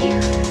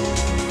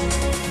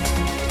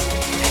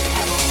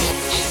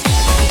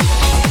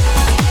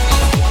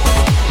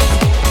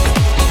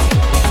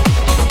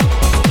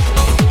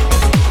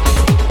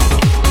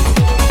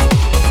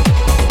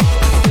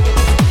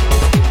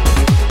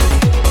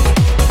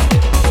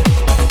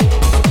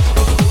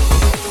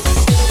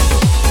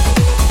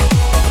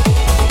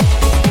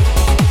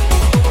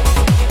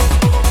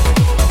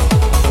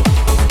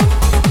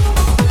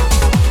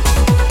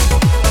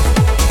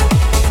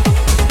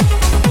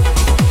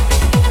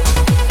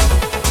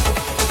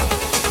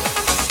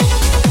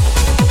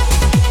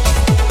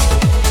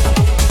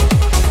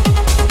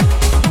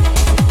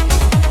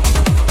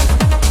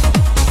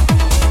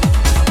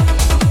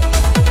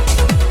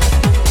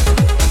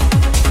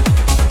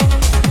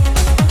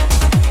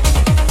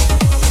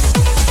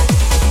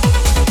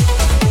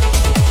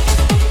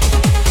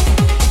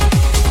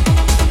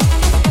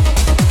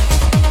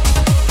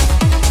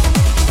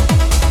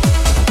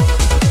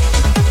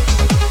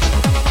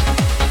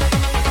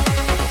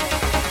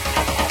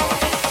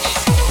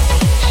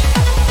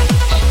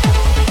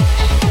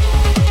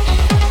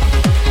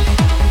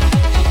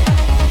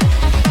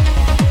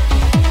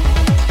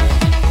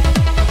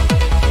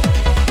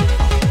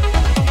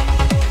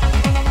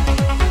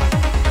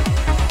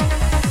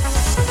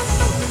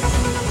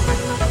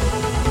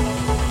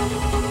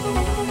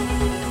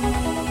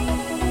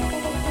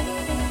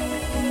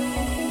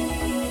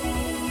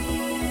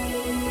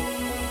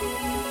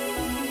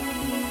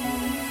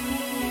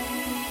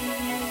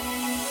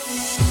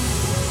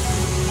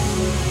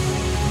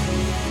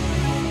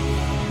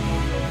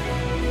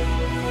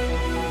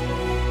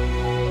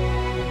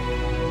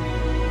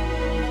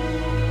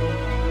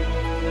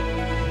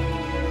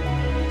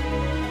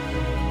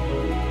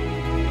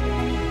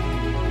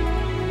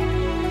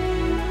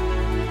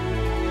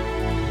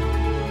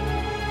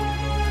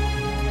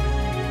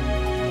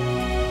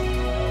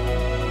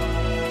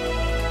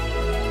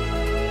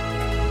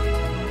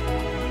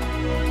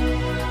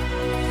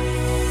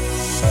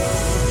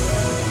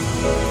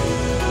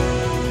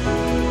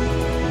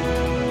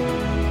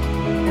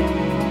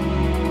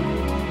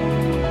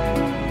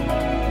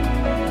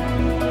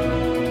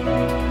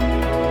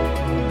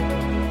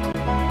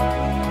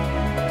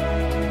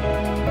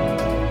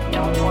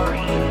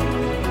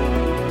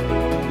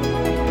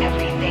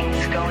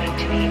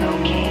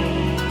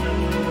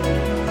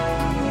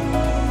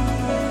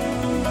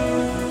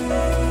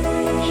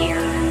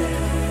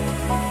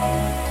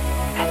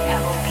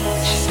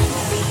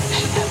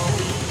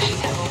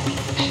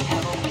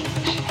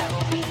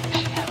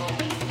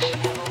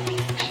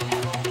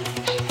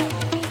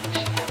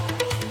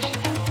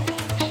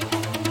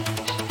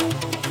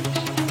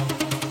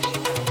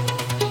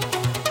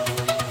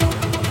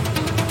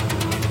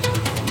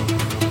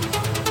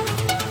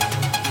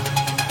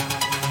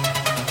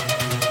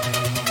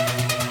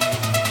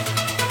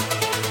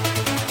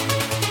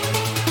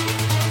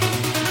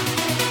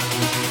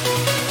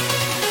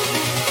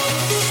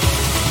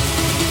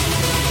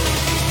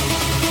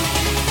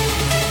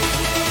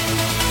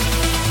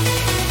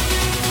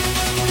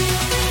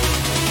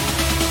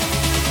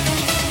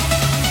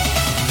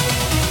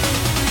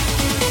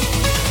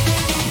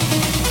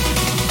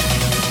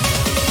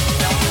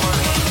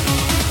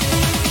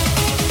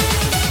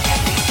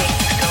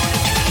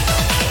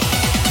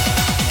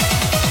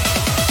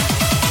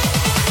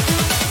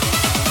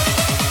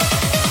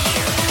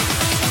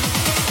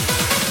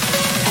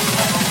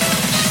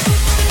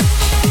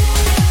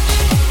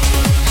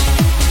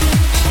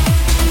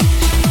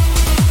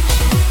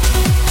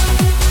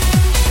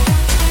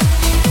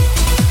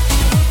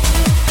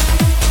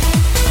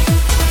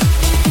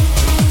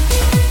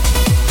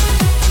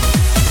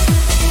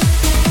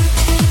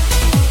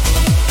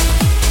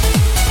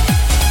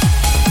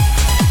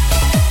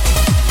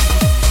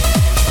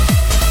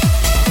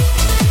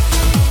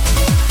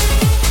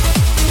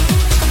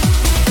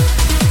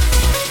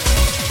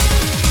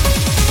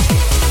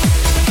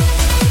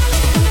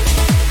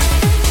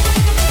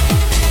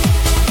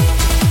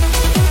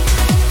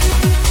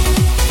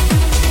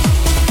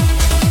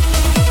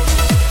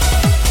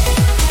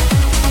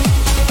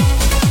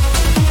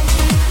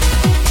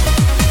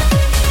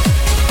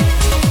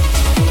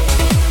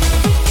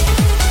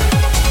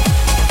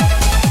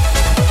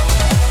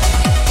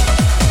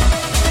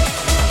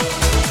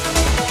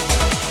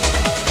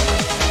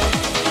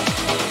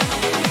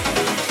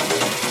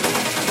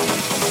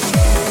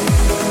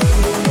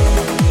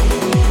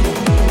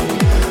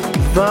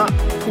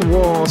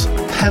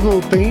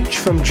 Pebble Beach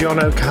from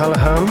John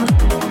O'Callaghan,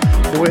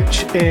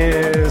 which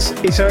is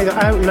either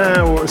out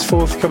now or is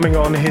forthcoming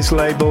on his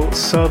label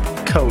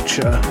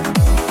Subculture.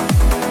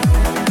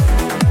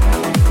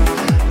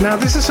 Now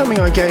this is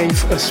something I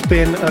gave a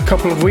spin a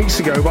couple of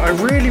weeks ago, but I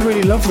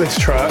really love this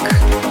track.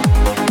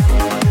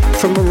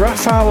 From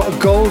Rafał,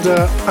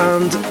 Gołda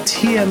and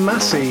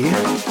Tiemasi.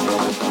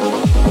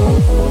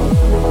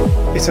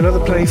 It's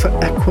another play for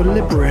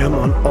Equilibrium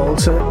on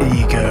Alter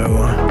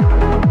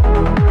Ego.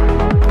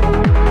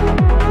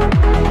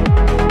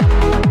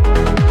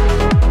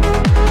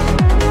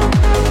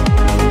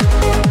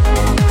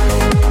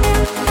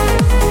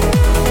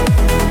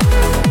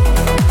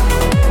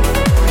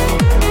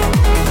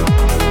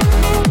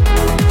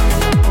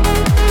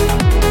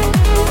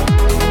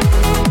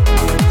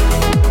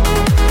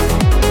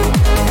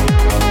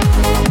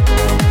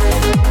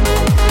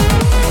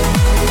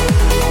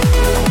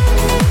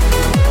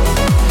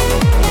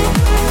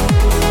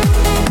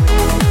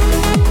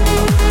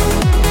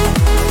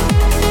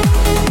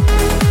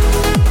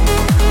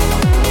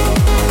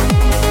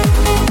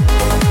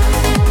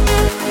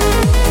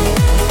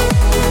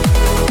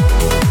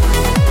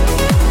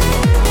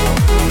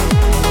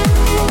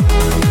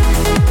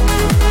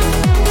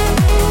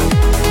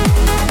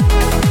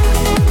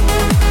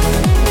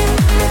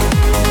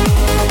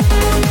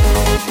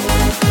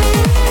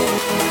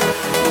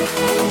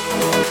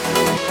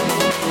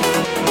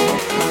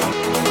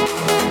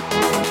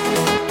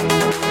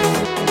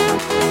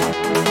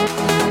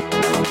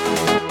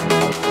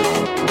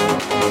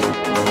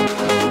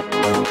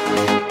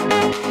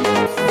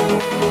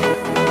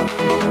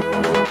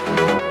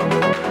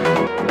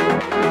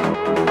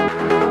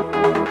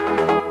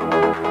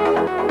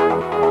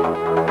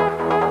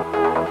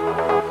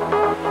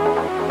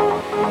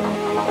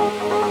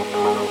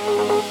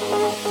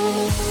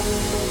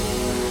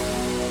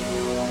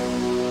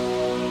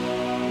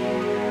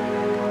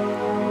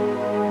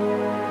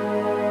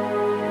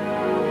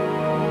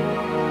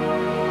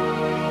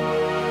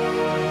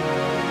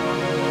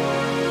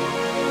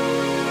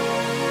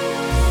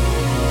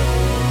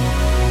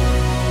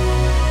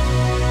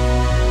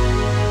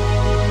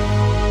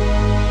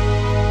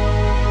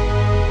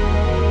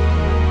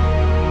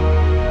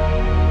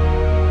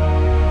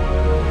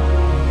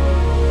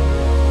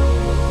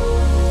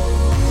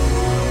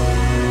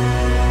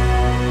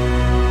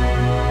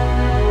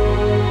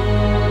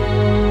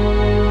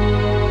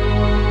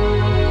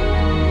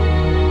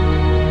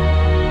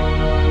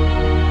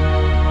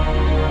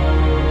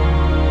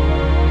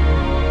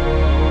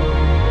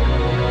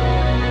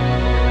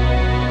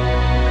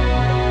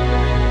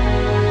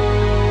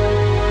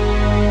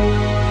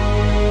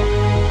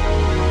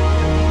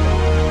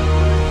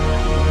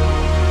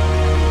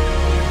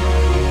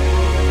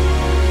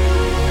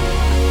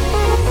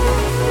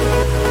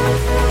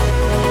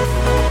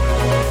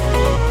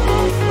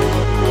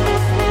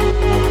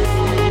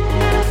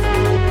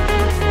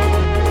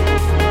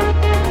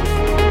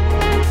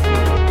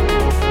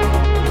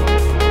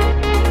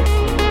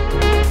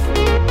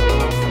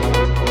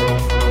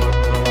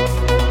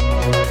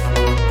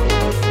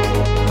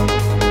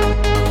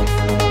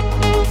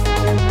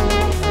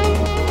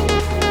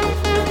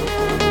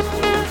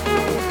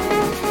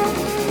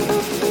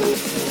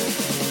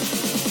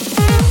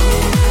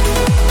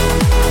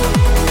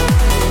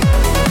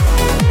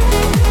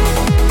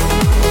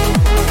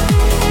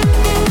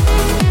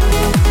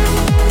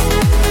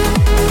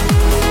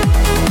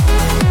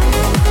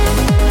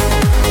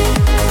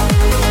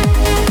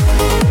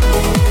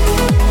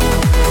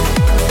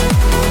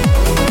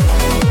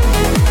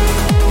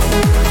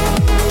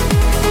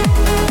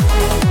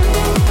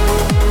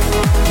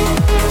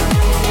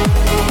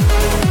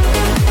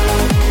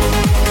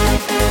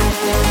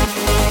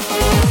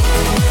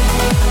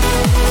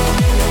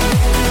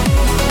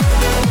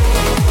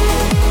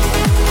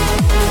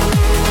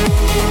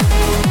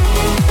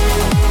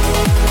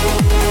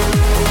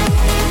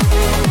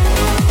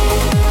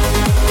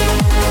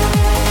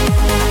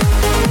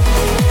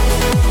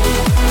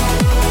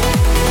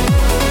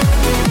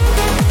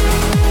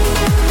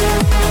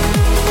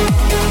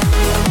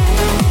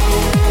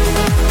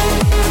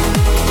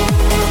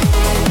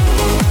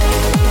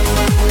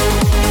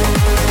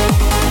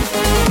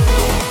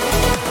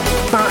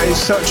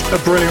 Such a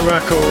brilliant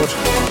record.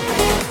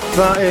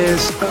 That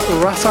is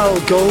Rafał,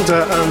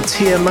 Gołda and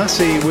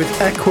Tiemasi with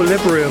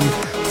Equilibrium.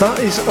 That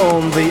is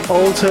on the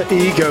Alter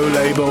Ego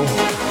label.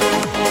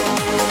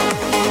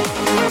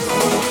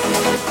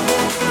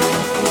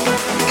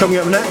 Coming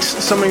up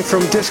next, something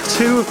from disc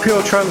 2 of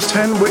Pure Trance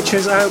 10, which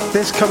is out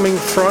this coming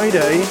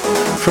Friday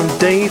from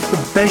Dave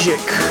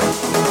Begic.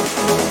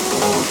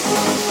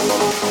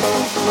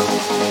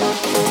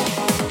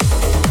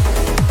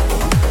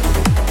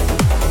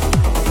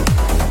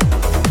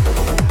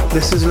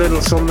 This is a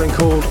little something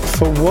called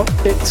For What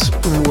It's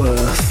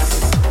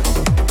Worth.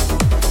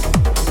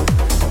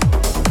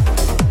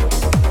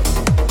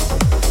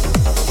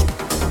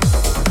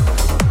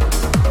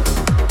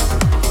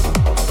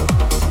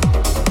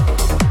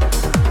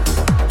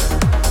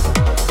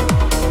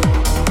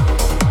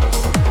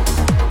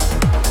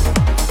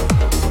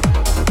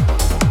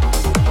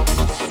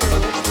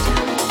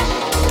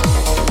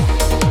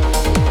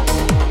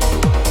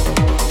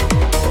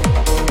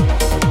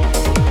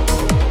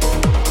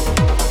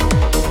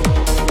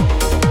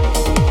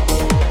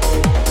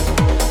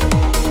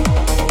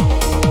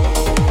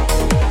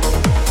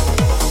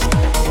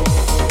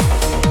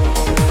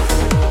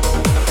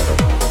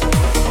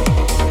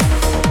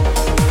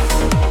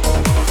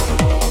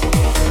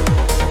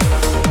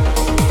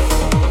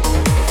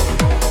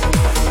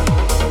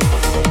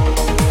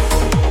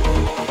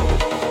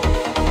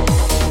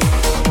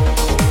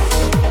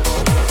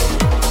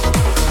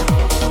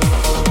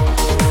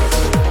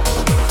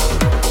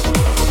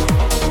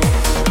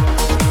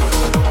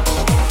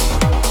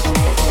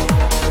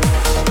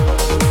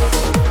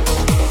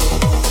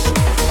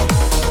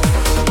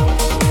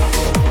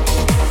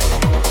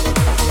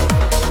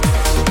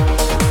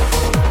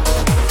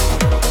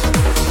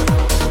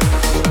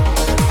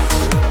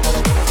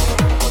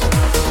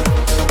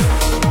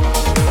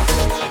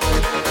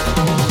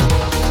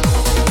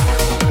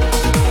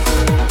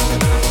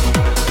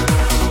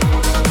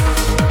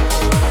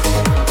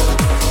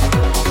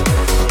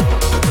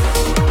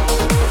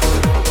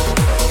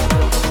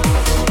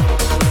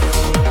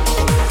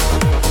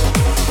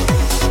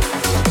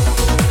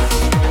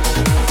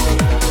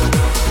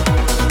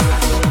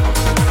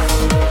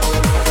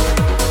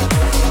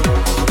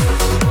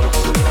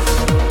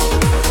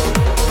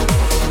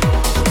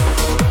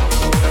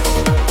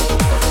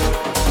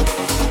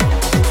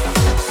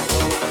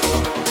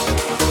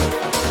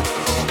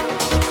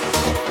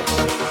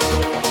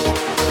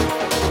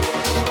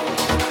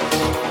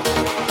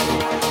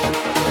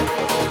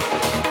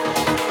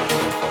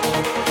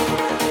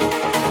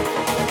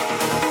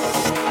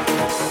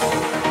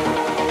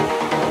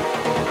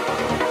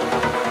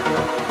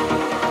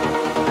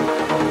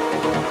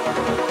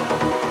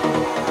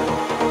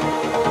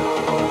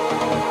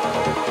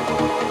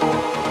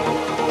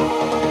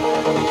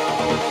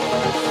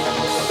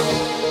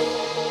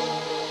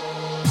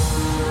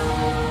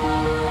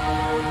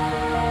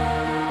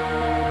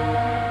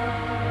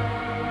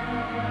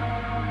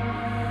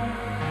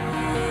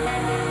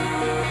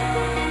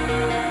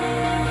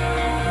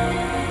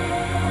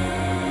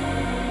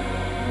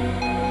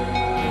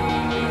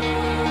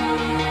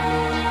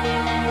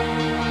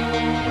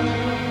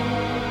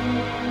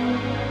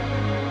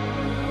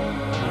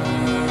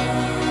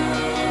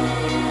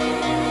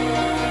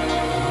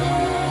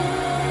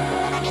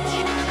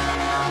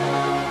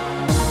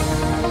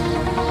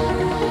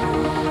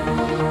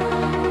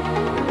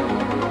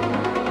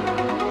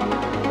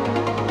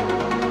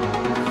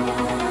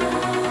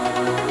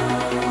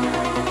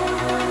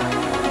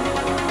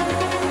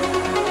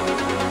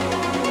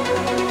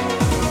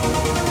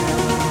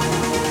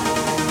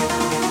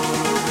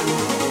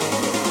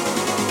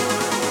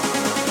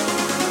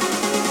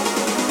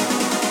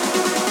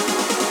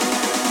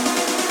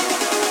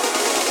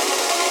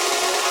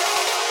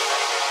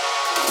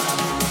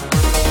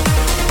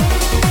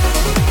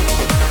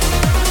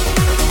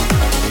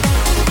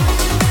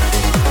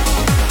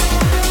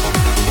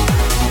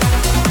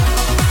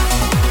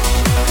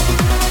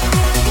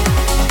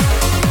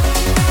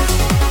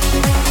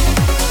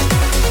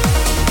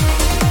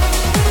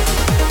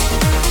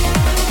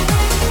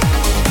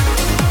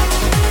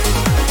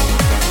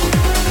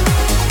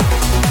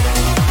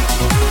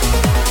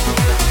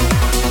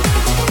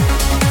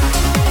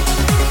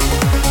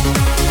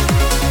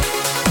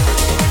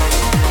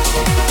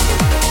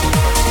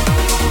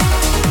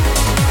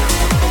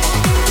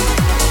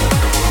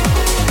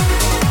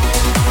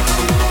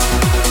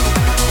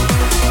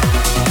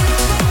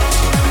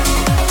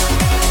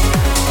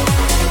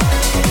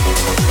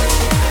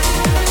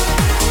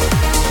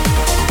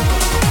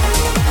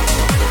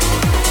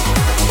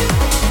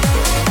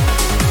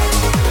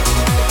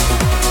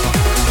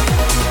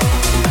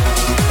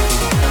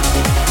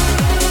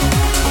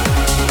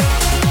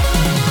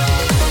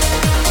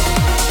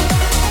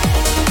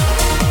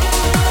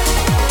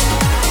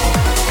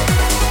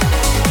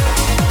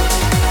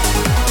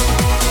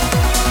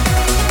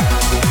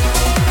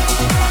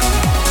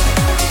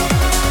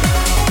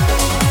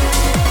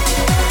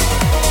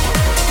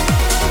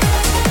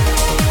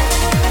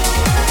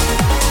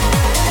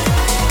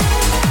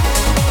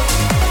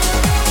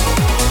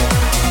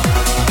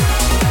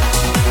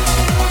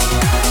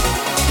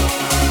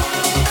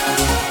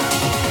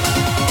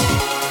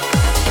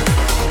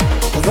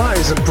 That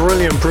is a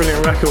brilliant,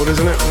 brilliant record,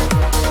 isn't it?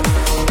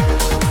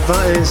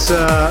 That is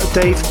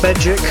Dave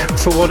Begic,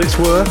 For What It's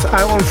Worth,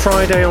 out on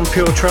Friday on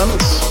Pure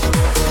Trance.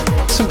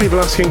 Some people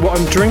asking what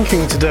I'm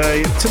drinking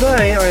today.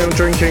 Today I am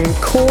drinking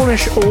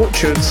Cornish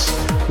Orchards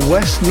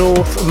West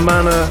North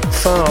Manor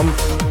Farm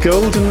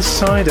Golden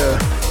Cider.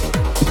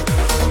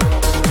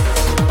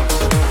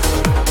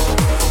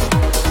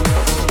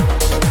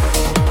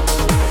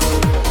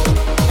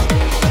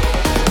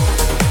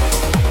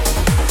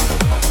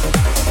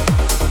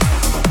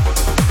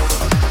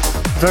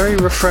 Very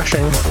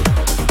refreshing.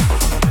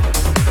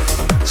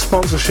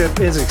 Sponsorship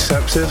is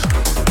accepted.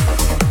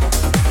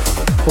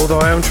 Although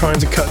I am trying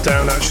to cut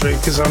down actually,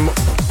 because I'm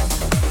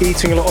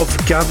eating a lot of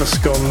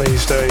Gaviscon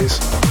these days.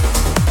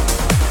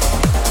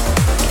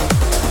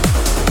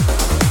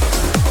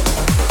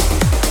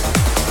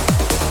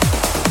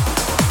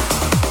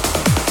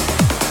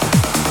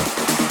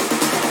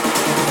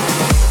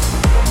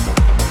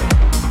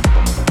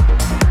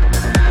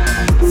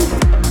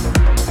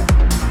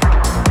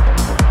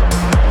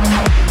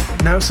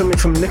 Now something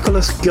from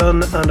Nicholas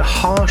Gunn and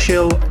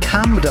Harshil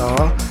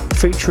Kamdar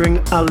featuring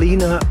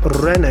Alina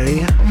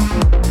Rene.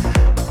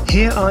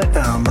 Here I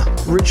Am,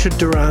 Richard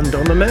Durand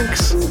on the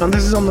mix, and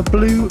this is on the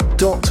Blue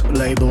Dot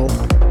label.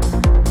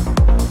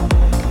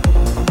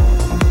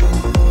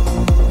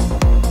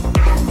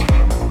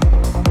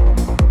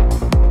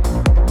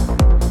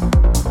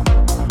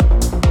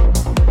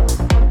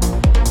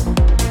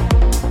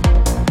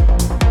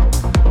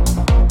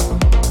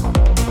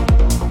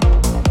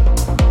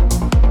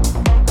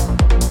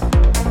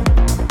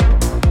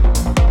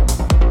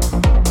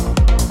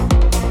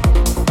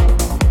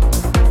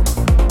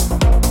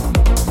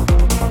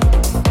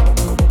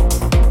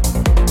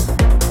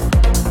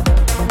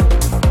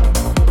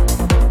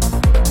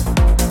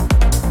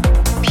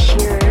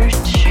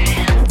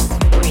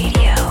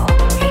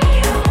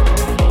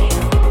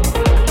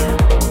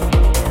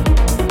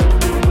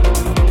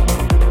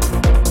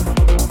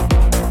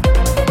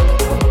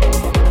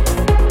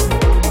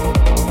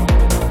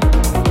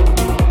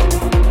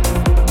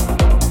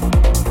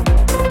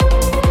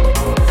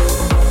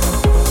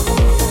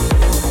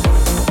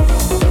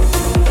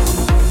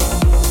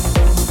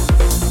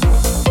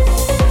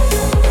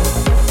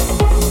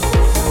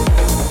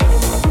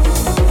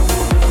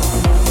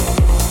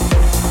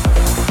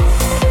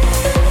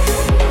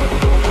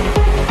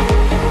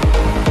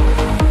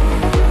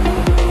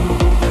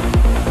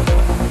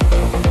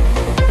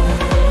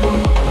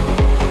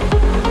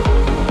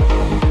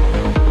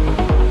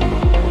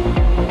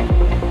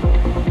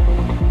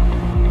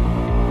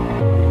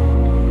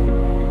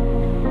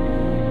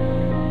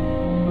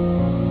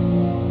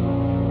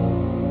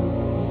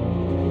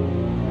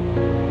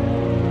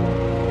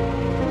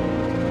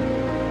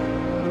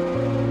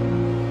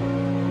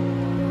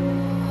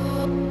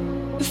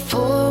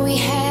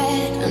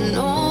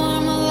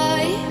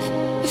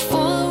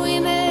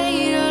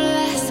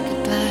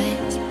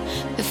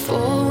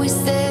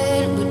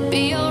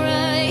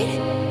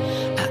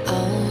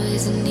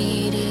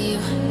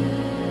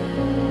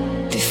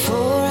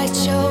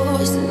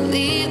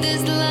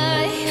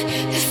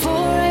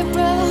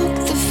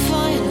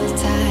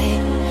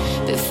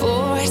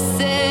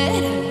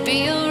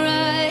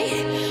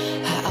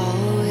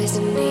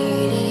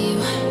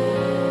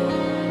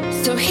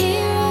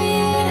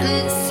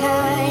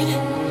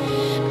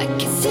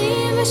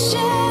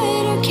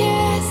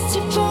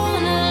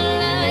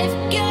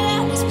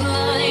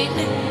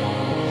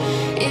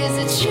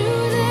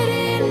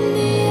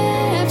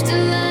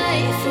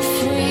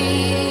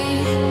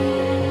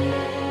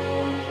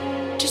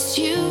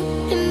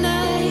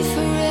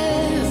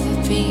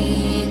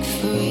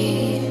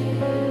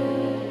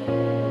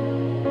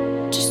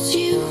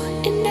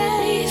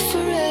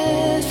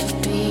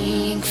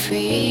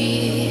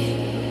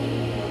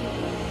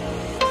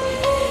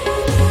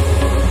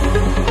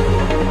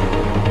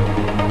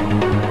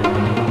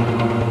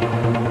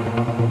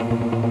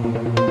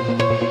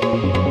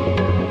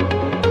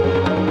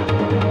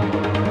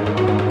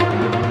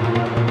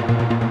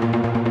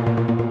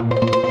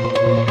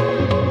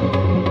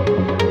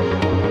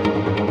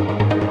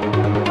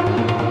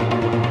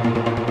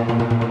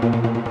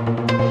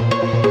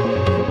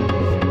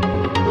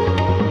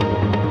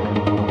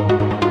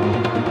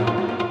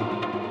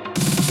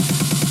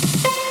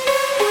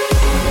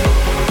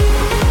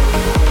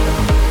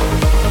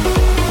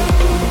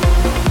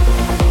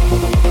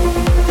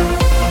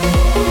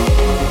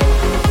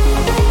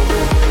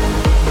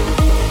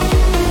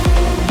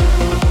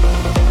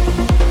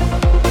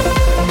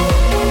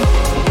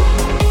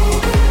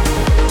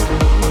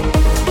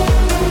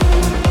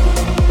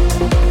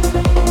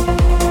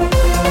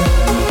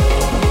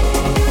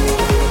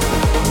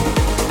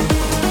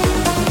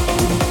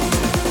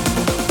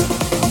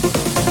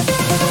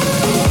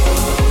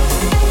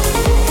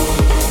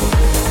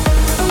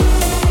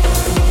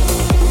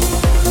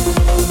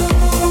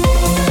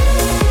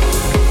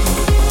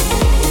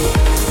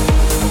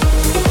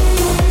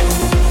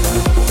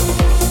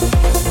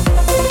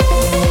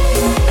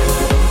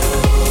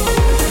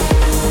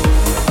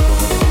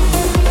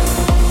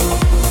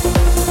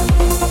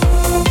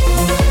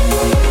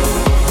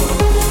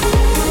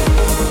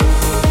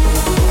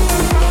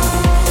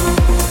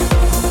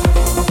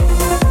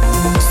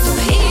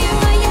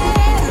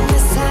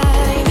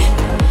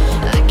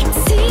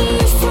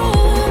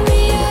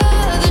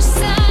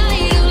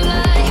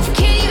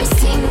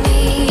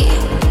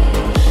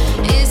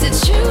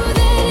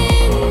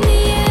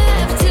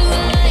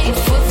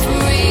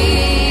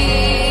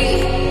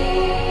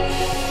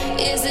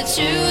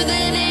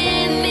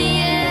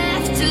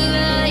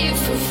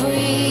 for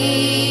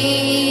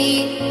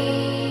free.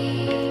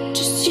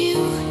 Just you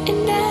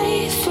and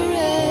I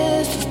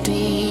forever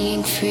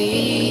being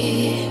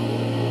free.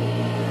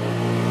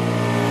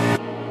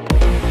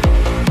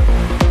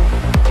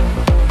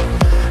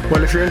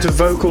 Well, if you're into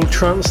vocal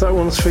trance, that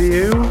one's for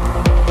you.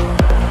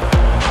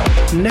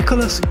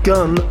 Nicholas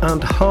Gunn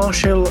and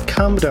Harshil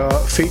Kamdar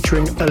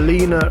featuring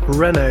Alina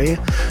Rene.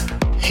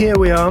 Here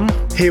we am.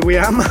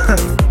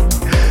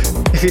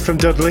 If you're from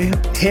Dudley,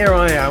 Here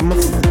I Am.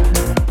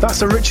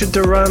 That's a Richard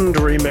Durand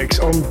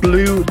remix on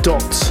Blue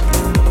Dot.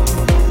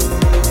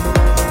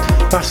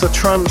 That's the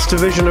trance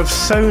division of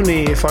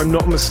Sony, if I'm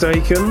not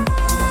mistaken.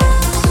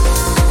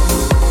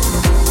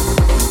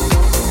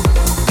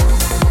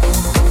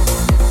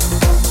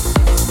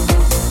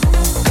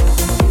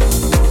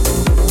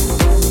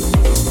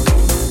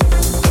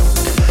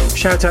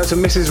 Shout out to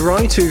Mrs.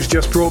 Wright, who's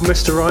just brought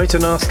Mr. Wright a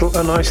nice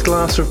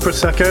glass of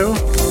Prosecco.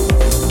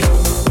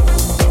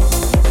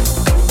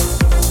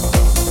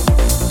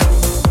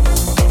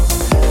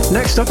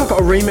 Next up, I've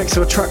got a remix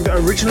of a track that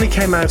originally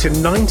came out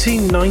in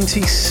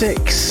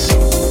 1996.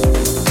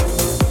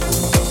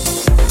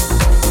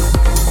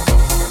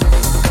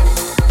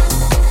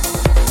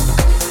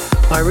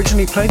 I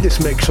originally played this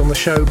mix on the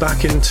show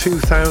back in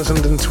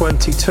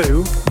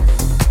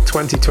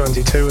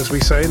 2022 as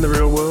we say in the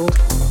real world.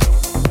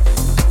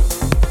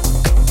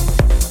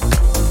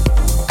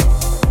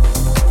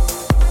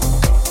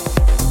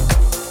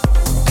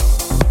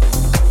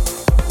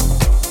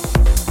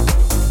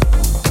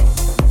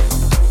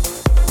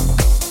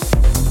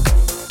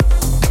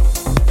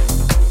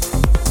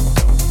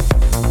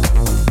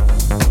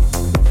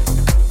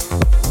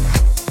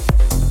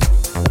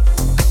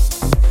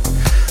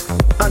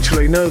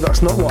 No,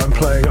 that's not what I'm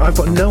playing. I've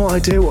got no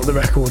idea what the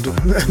record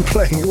I'm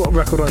playing, what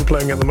record I'm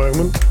playing at the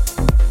moment.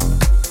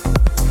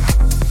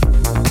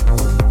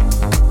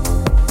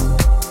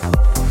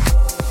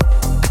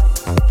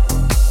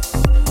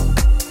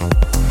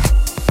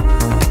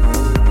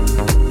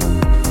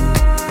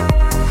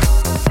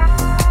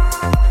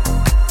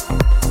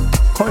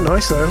 Quite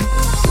nice though.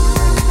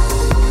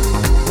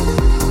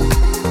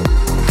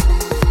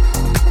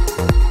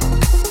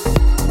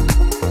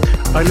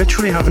 I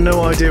literally have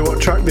no idea what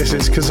track this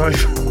is because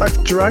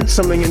I've dragged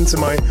something into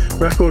my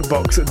record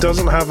box that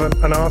doesn't have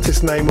an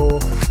artist name or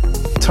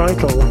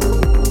title.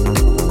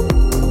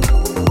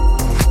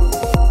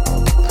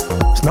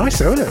 It's nice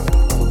though, isn't it?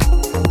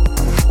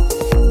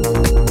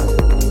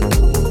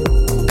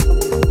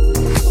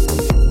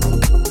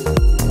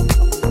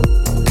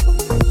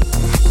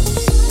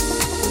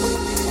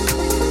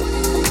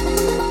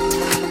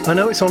 I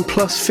know it's on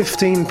plus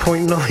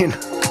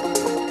 15.9.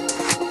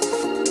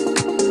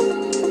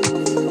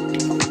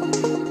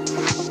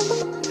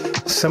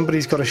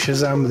 Somebody's got to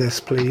Shazam this,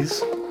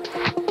 please.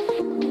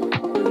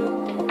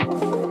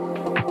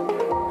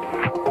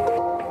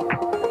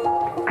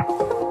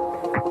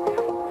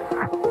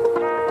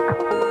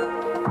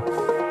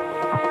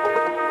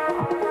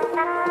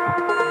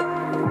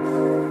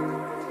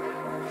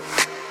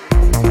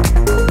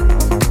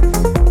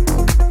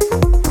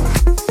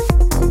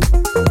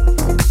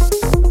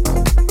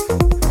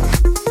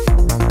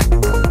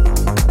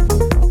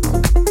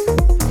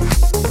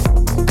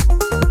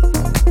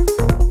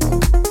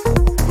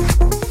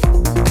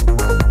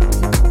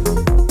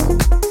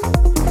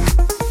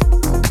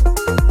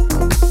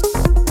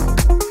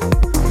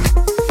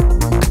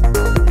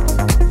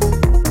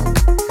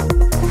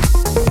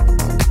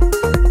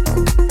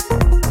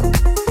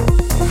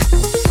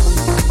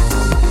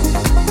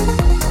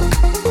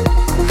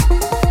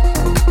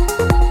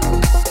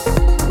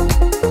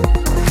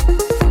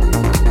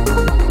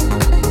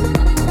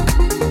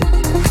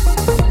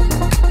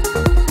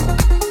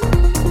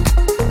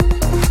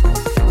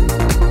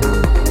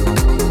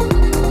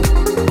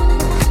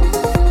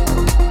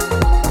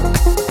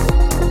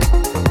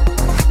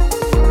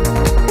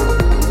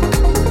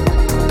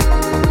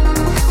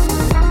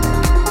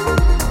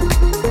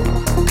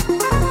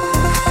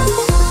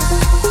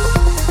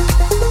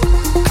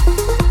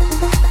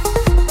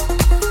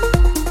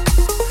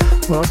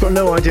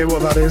 No idea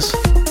what that is.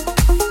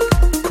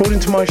 According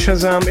to my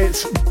Shazam,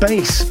 it's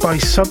Bass by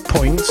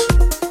Subpoint.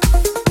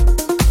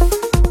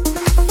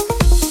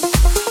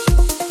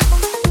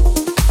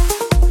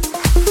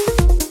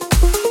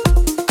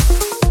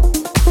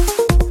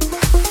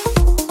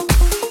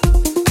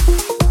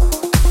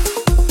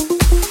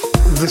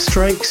 The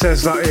Strake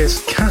says that is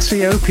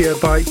Cassiopeia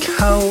by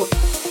Cal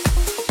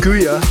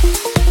Guya.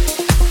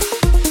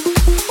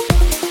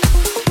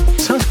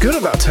 Sounds good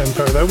at that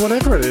tempo though,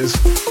 whatever it is.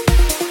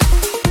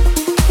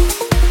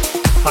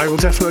 I will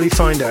definitely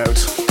find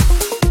out.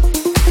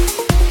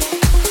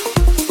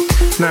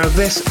 Now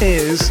this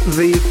is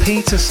the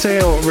Peter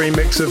Steele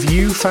remix of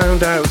You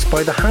Found Out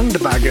by the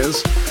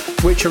Handbaggers,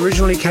 which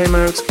originally came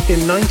out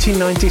in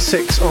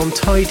 1996 on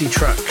Tidy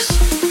Tracks.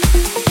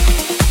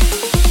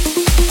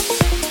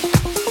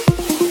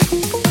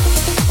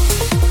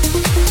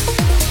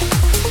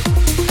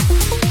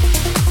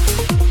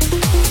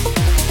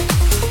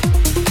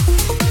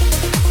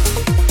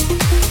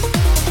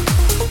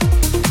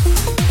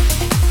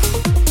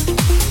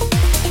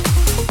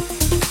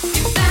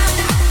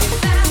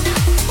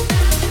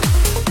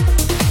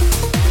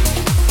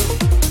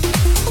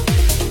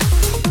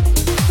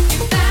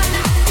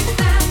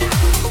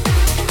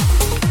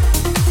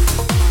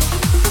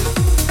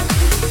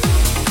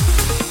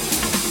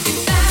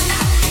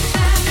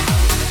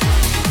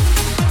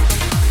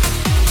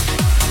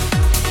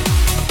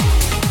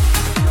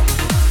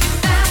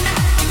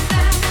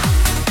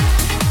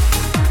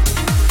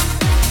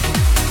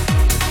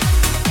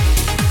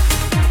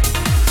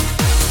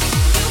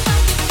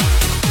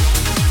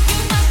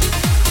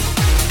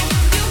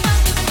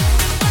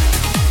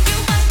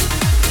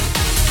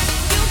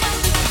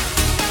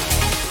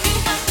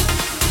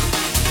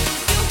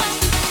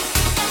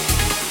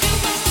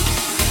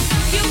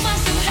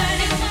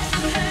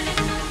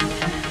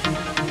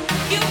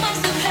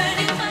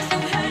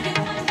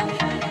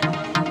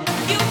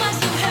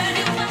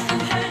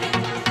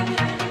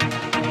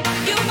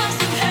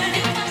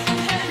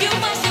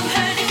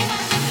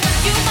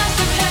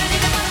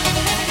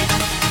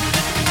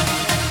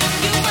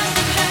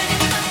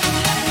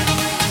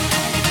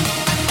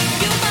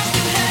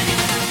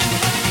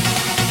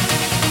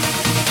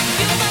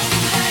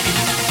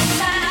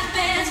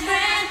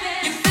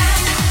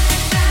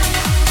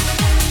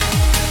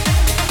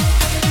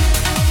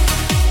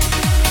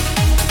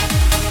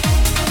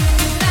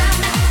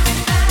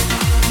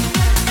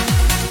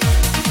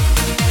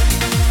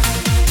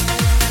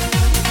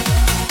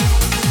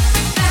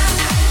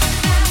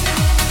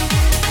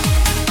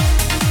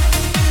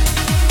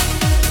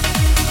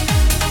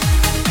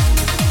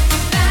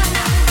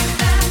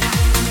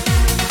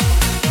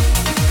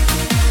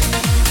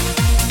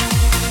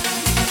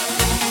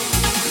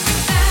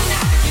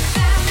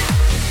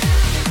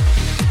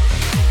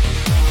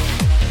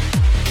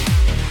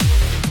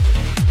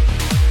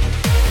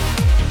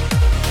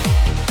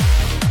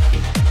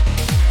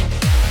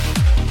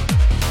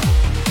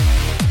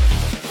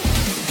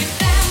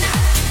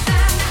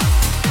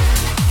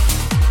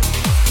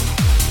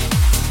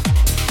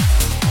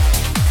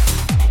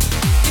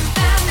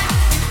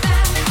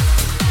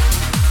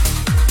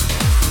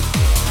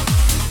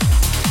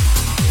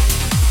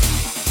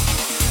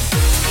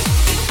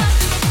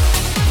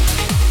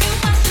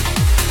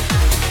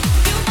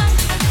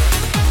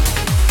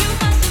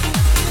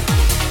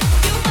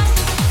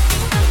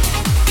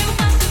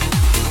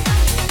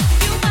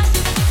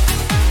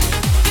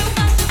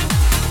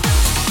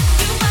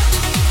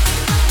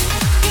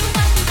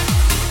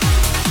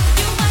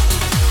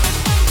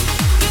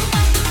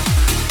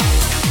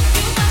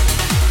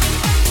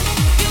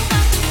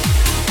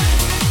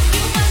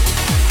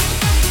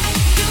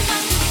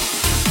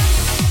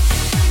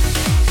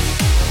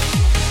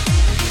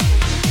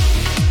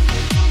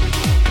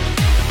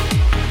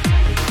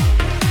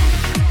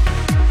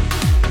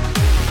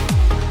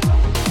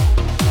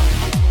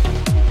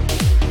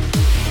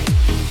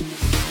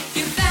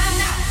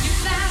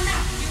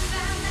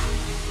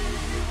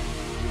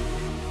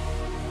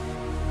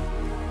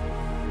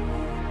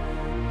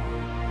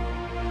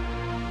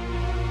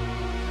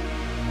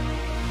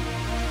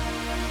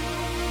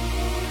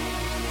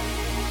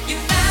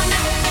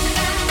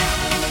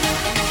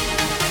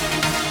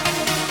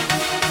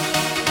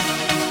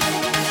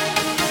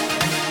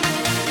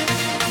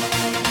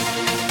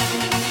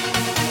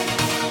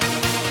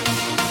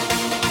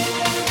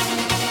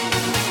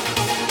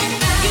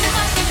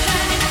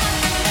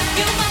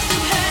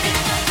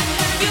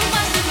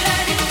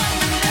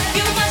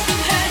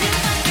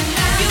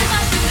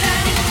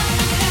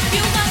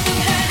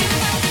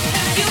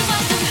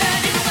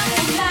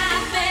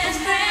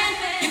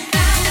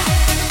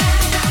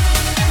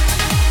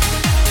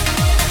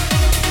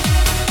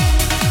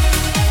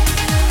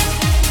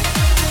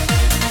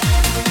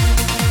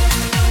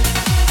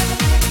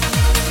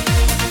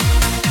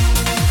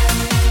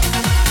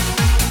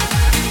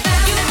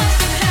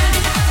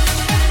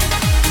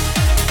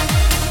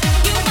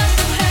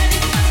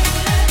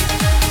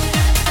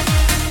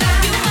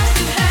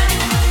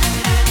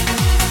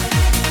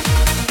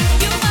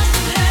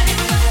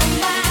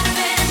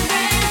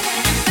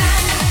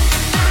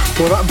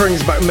 Well, that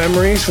brings back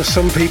memories for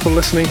some people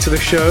listening to the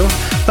show.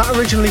 That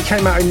originally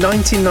came out in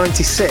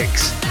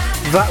 1996.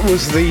 That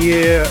was the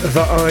year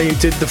that I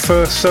did the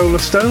first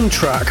Solarstone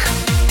track,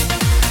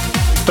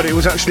 but it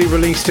was actually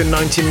released in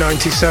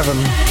 1997.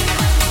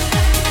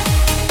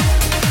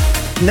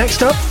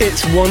 Next up,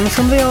 it's one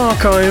from the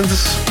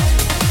archives.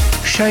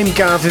 Shame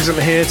Gav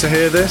isn't here to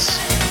hear this.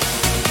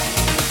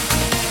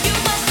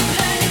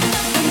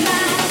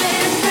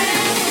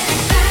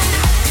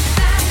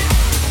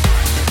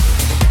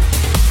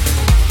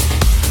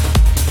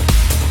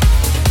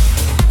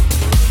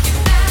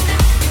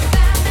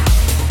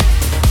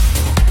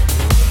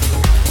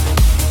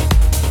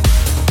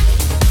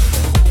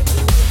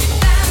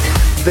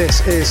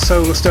 This is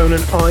Solarstone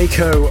and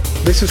Ico.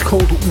 This is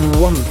called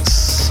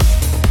Once.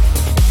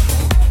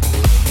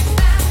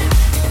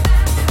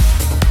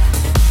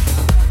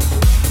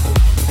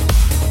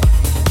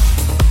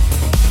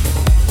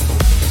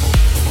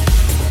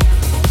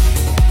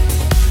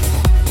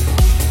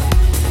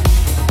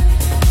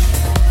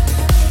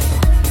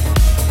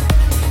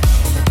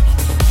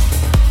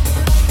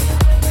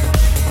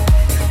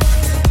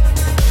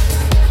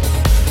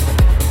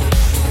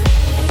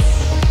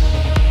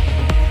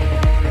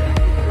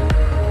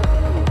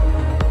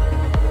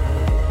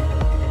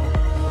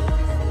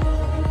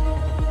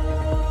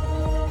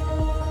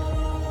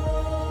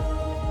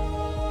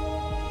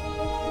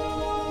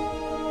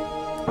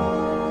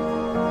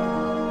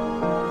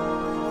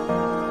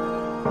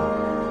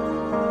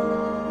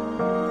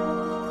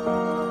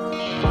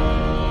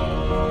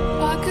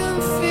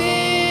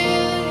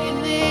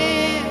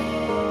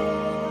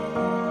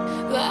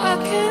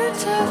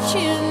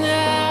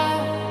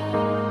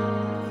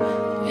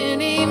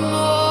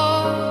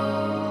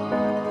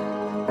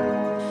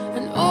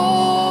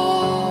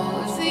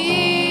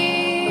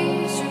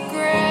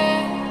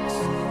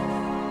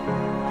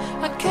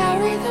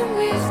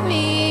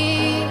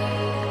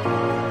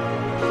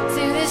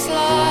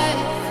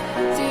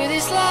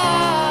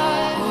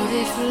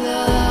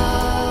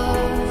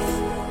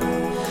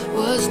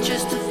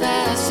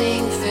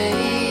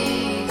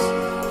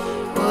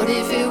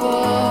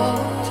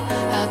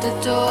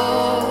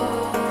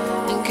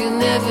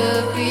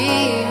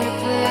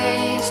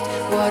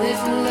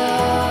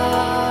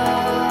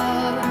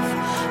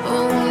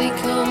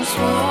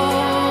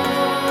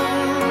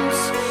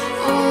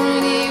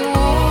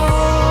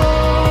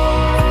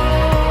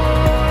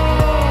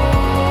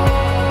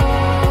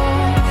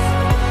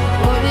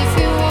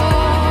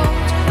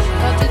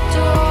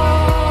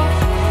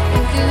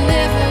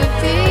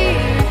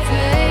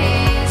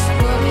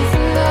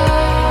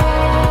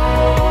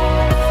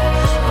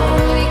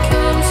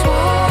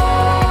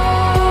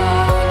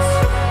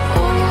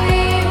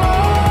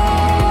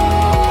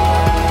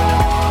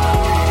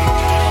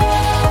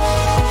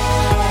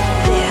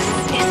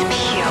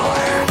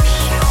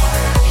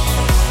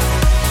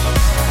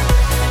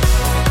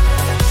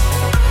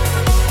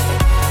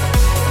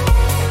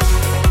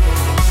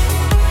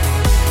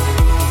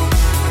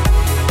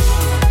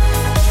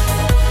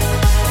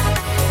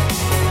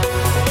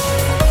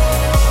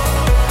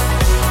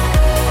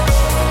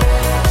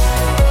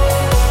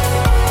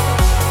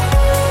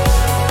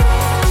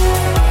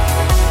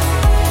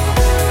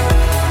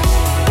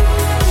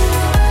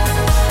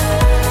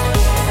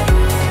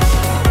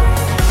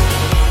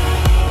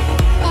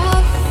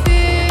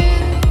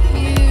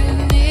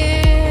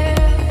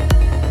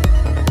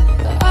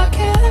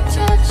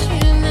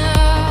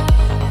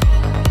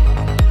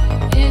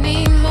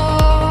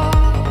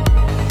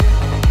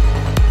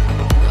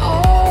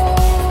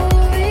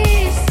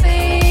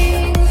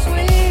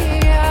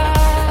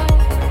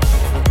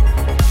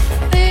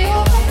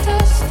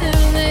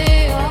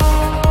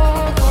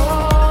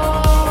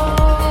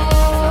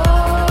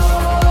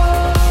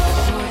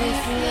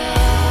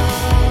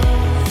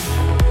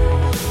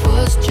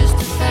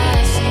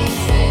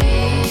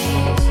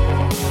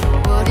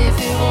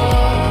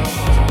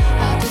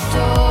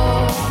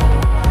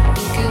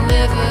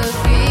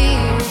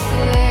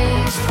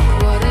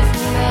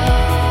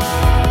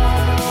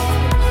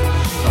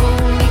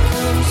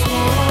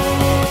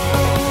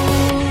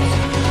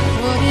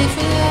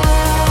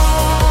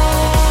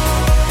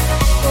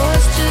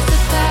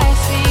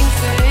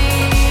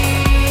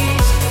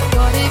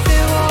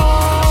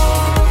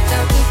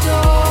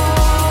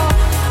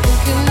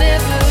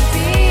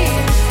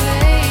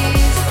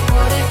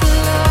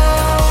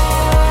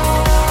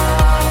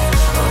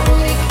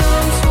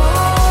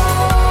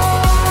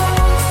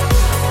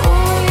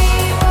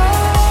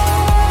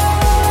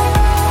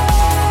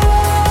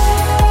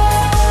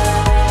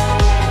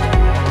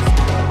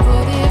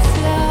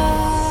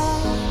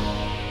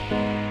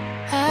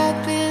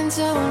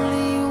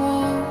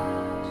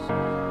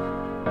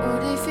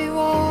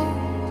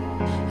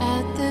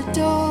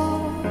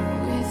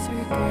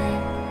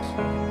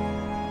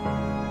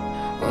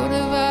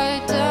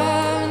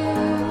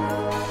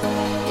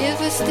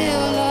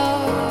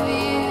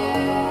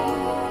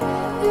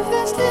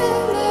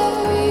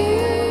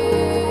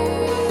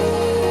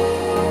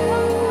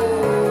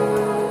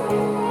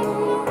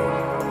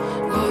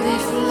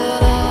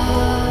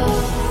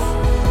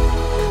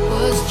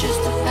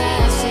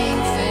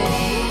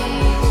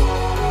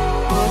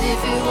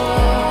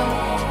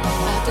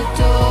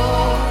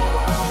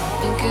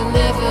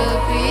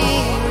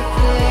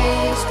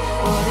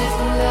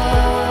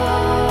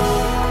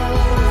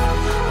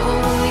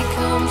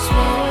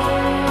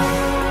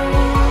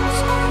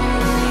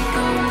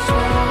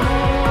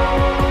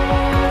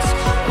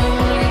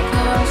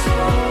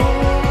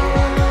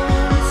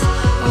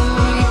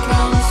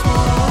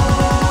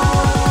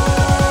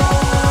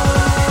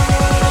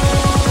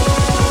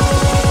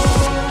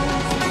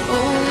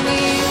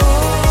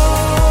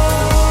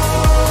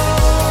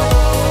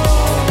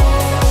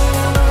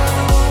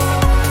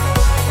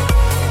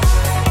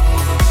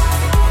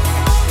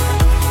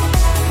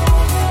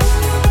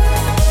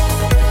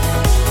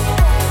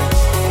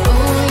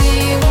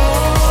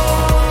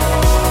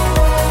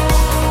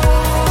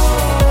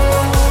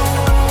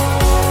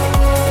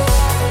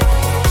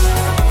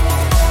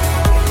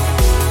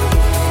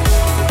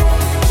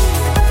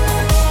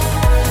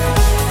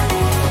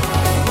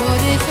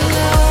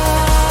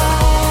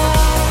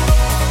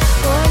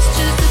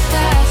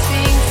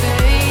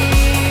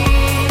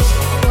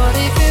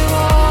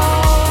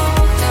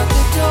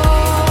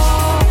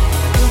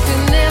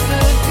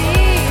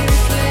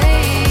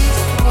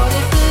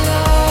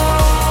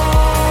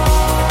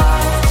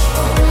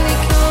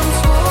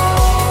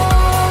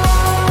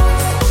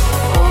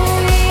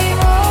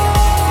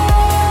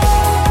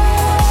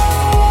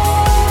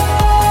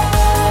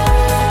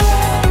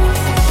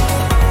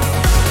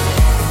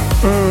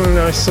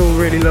 I still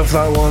really love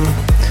that one.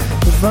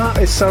 That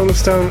is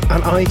Solarstone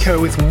and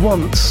Ico with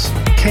Once.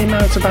 Came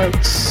out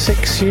about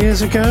 6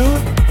 years ago,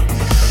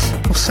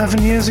 or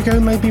 7 years ago,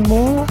 maybe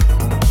more.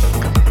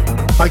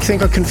 I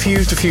think I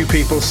confused a few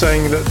people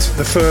saying that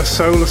the first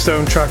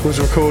Solarstone track was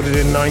recorded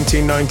in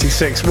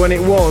 1996, when it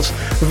was.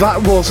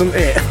 That wasn't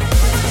it.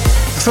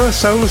 The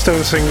first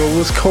Solarstone single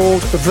was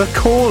called The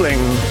Calling.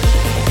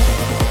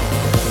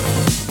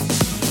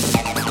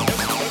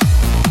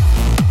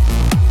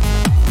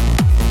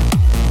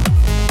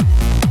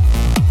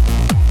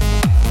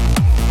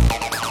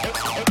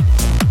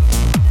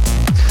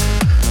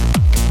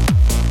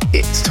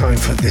 It's time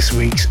for this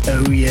week's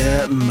Oh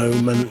Yeah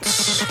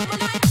moments.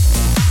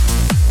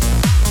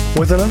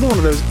 With another one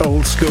of those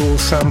old school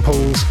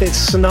samples, it's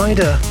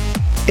Snyder,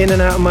 In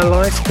and Out of My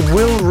Life,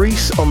 Will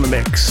Reese on the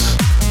mix.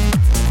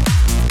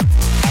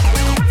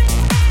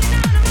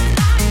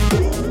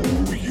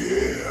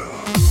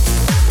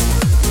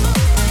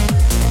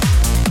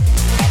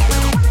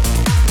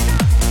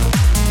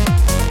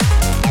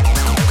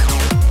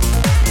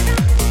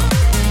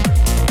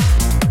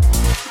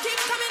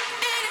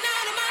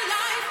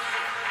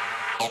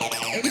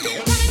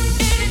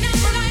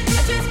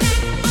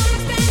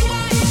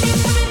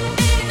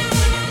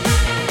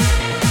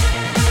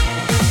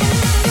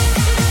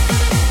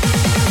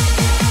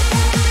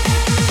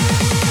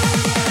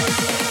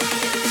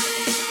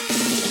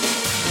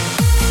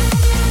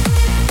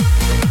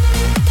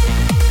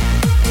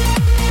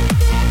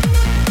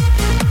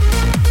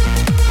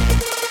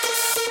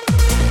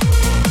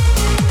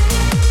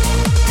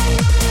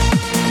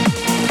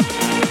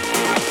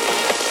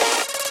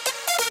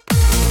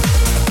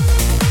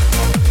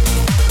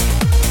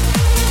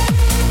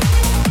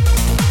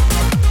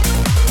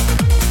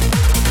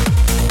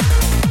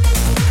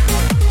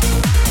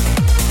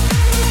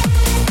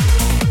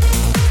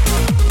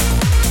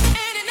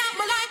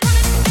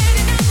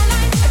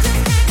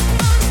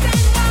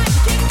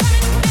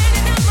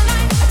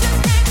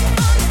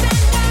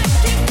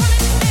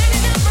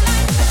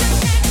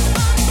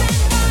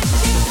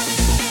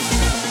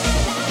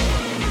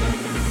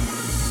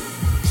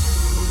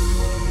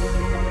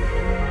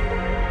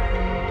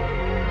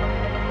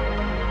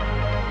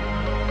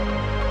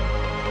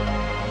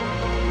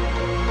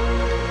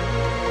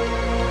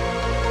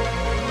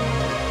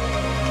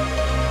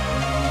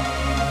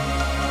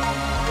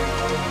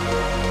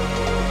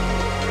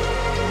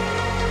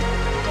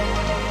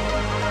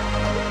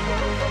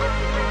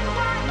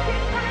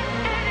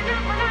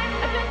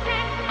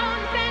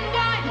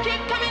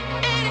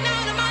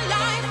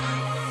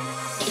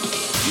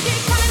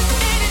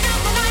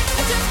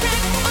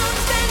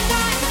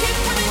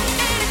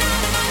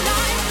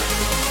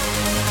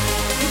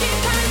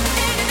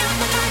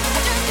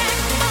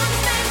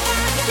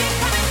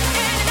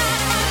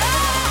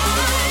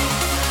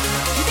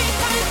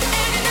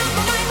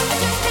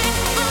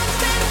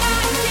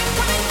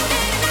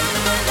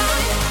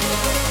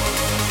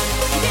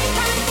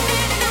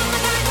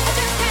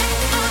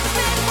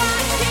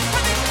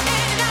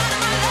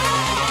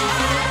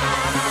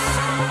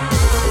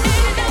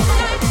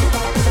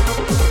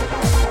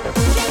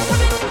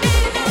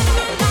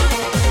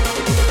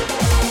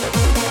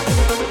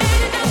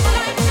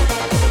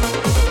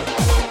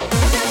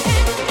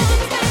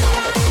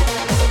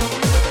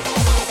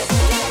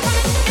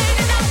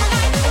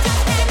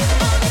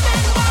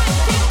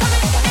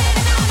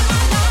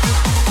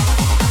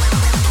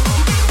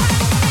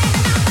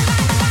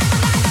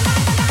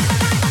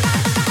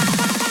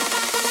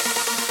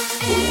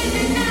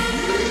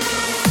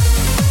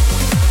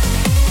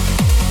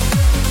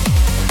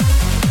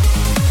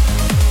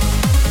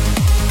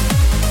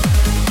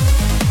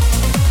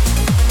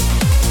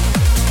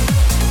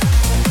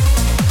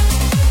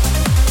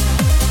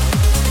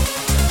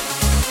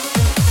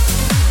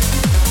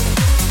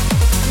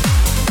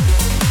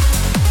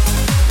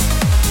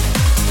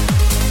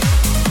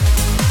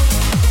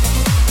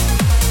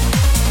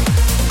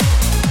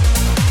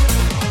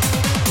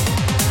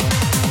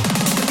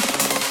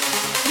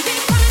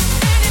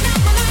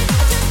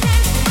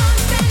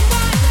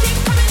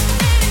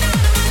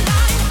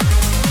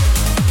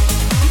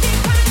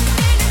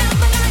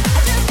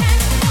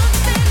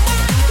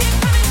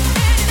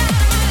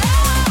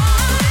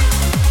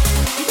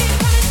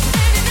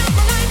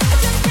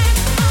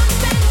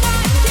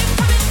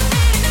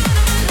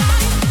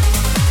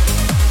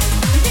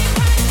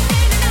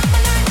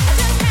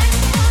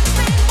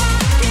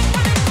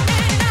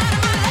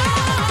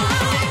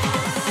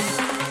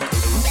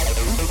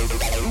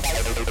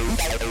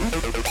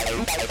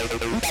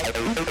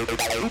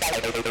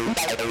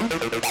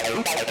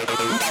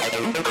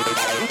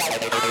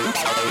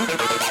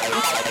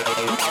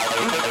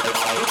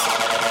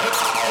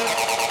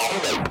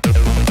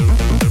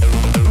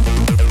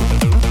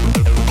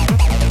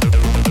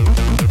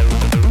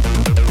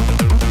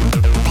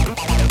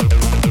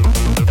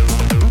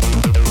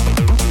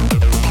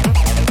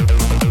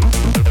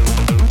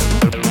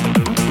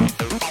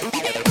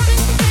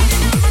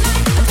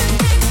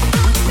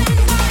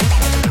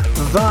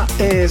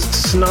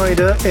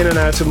 Snyder, In and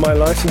Out of My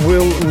Life,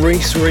 Will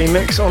Reese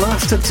remix on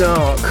After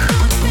Dark.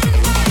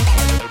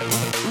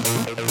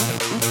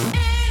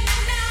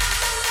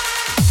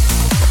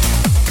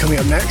 Coming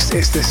up next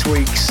is this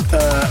week's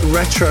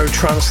retro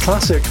trance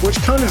classic, which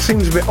kind of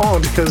seems a bit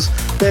odd because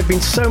there have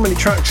been so many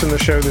tracks on the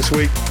show this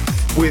week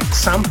with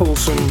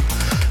samples from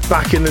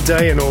back in the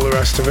day and all the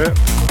rest of it.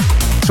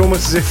 It's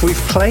almost as if we've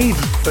played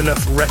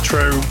enough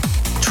retro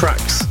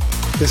tracks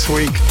this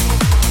week.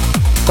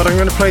 But I'm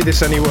going to play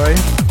this anyway.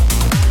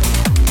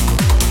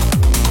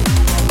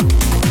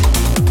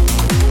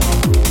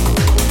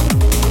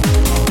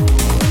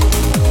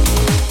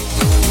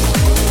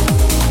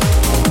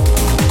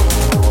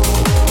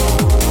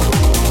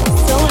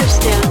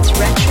 Solarstone's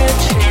Retro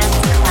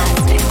Trance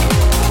Classic.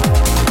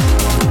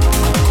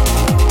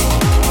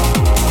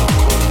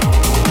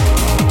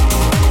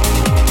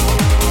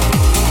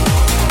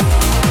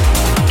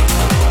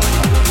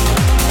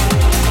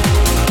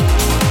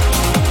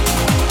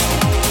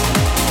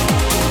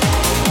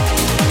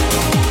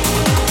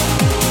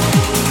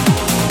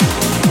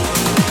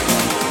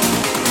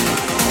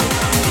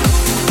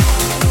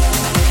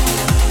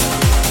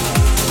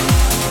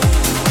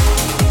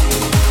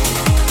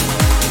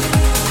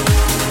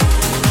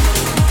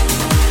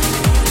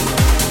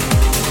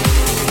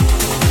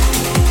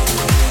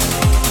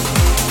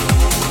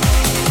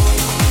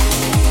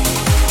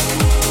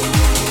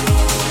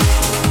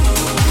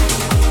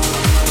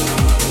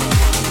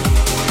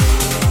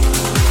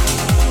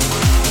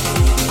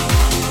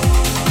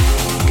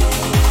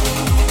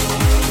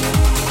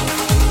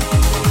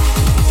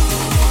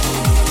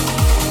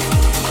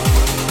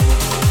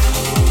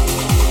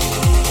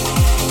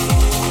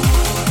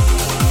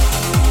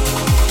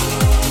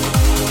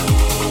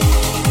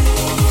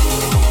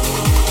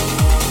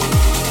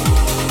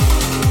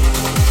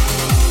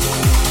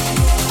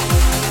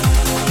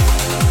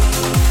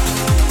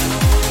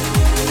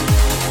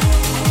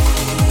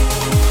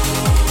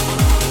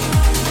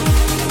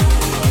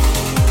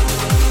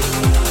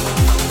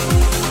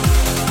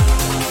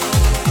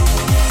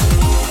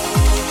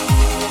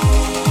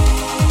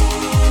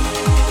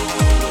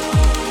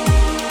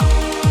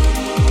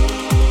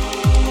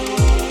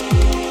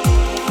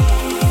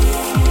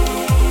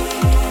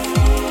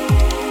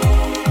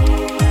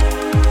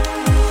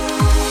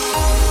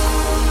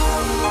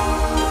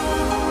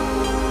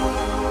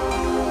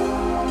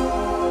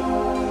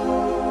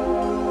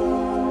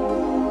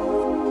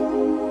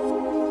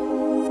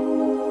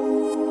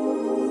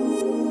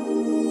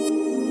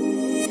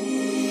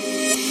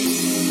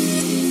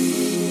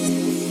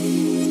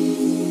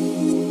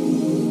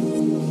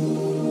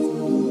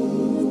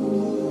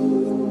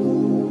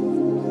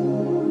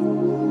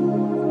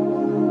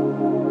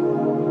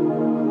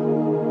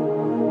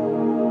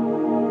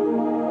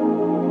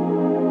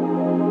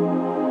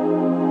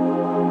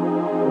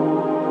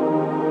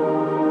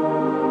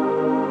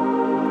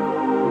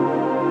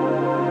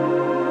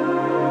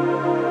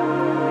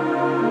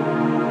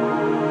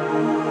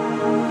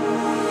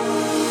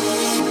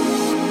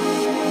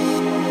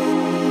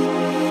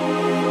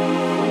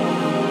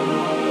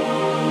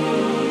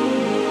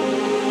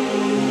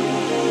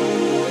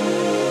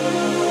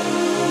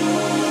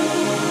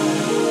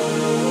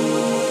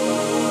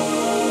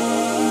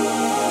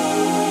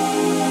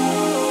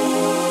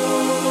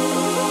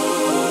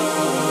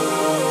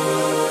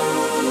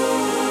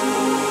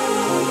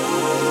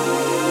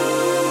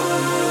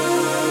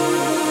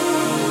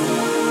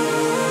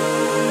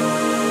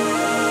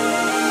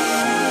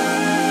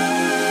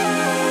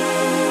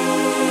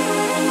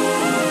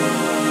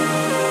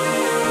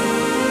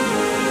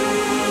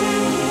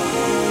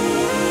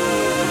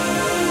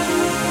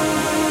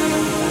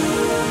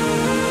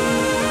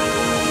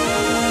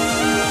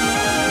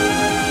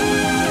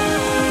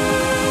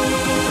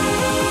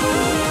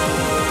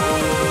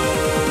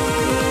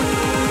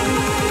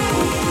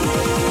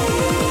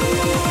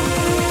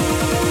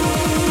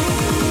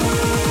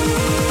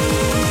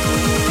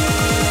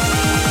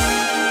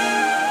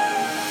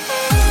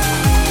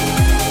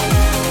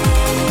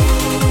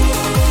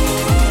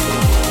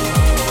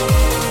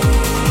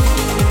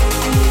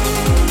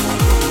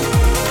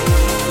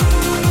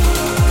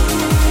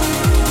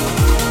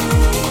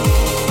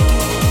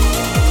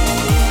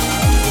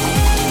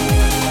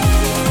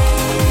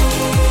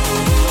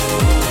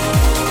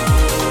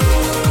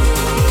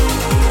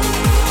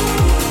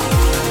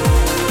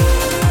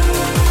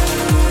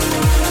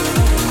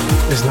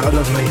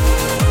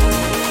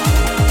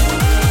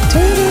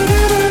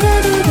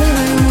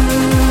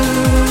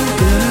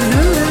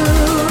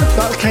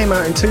 came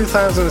out in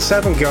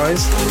 2007,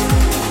 guys.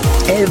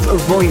 Ev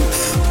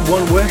Rointh,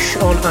 One Wish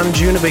on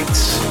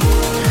Anjunabeats.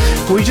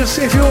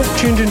 If you're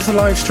tuned into the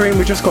live stream,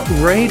 we just got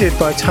raided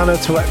by Tala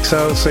to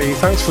XLC.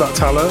 Thanks for that,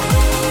 Tala.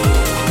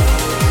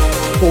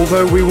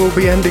 Although we will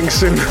be ending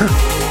soon.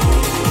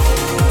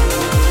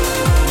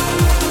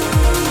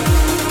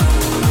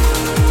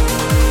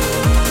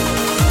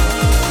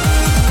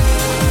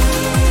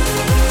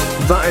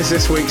 That is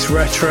this week's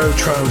Retro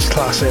Trance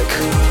Classic.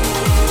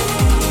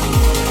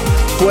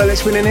 Well,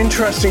 it's been an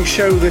interesting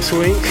show this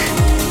week.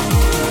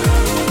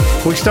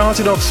 We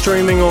started off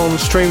streaming on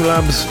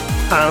Streamlabs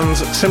and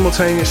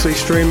simultaneously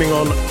streaming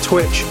on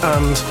Twitch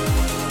and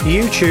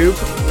YouTube,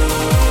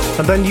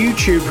 and then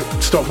YouTube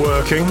stopped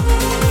working,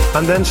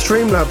 and then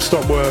Streamlabs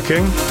stopped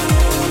working.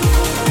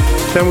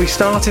 Then we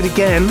started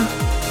again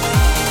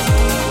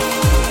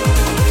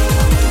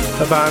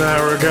about an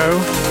hour ago.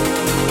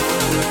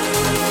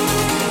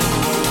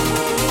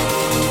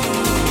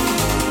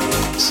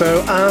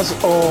 So as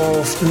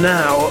of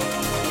now,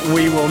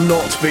 we will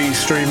not be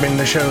streaming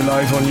the show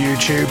live on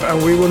YouTube,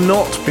 and we will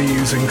not be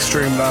using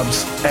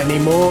Streamlabs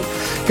anymore.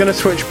 Gonna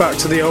switch back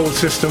to the old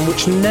system,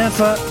 which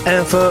never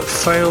ever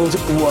failed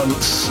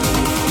once.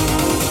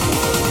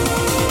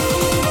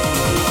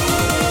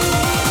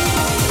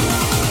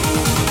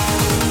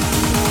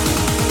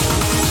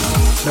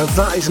 Now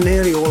that is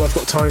nearly all I've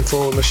got time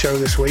for on the show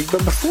this week,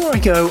 but before I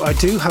go, I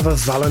do have a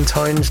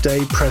Valentine's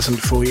Day present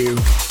for you.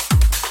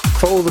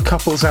 For all the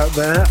couples out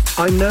there,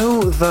 I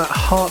know that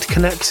Heart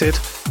Connected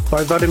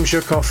by Vadim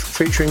Zhukov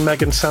featuring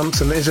Megan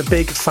Sampson is a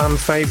big fan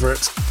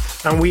favourite,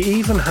 and we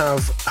even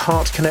have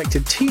Heart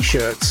Connected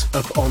t-shirts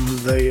up on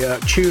the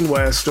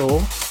Tuneware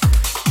store.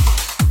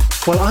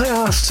 Well, I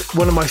asked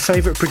one of my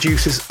favourite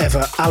producers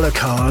ever,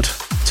 Alucard,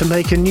 to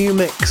make a new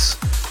mix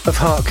of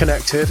Heart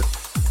Connected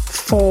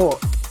for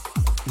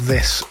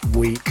this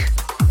week.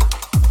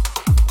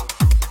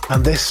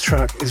 And this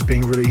track is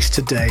being released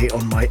today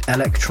on my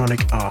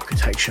Electronic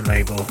Architecture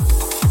label.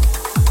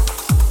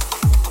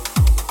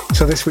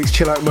 So this week's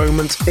chill out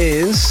moment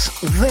is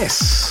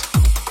this.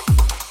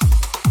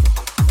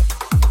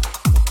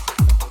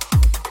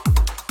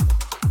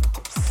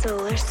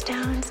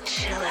 Solarstone's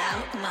chill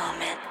out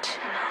moment.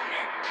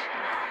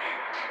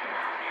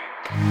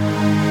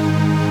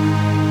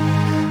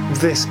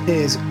 This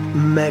is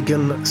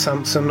Megan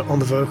Sampson on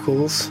the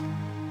vocals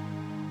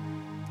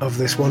of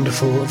this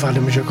wonderful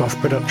Vadim Zhukov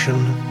production,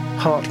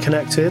 Heart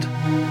Connected,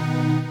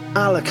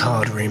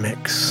 Alucard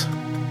remix,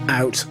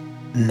 out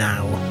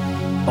now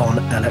on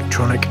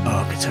Electronic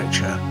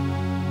Architecture.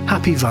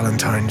 Happy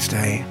Valentine's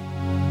Day.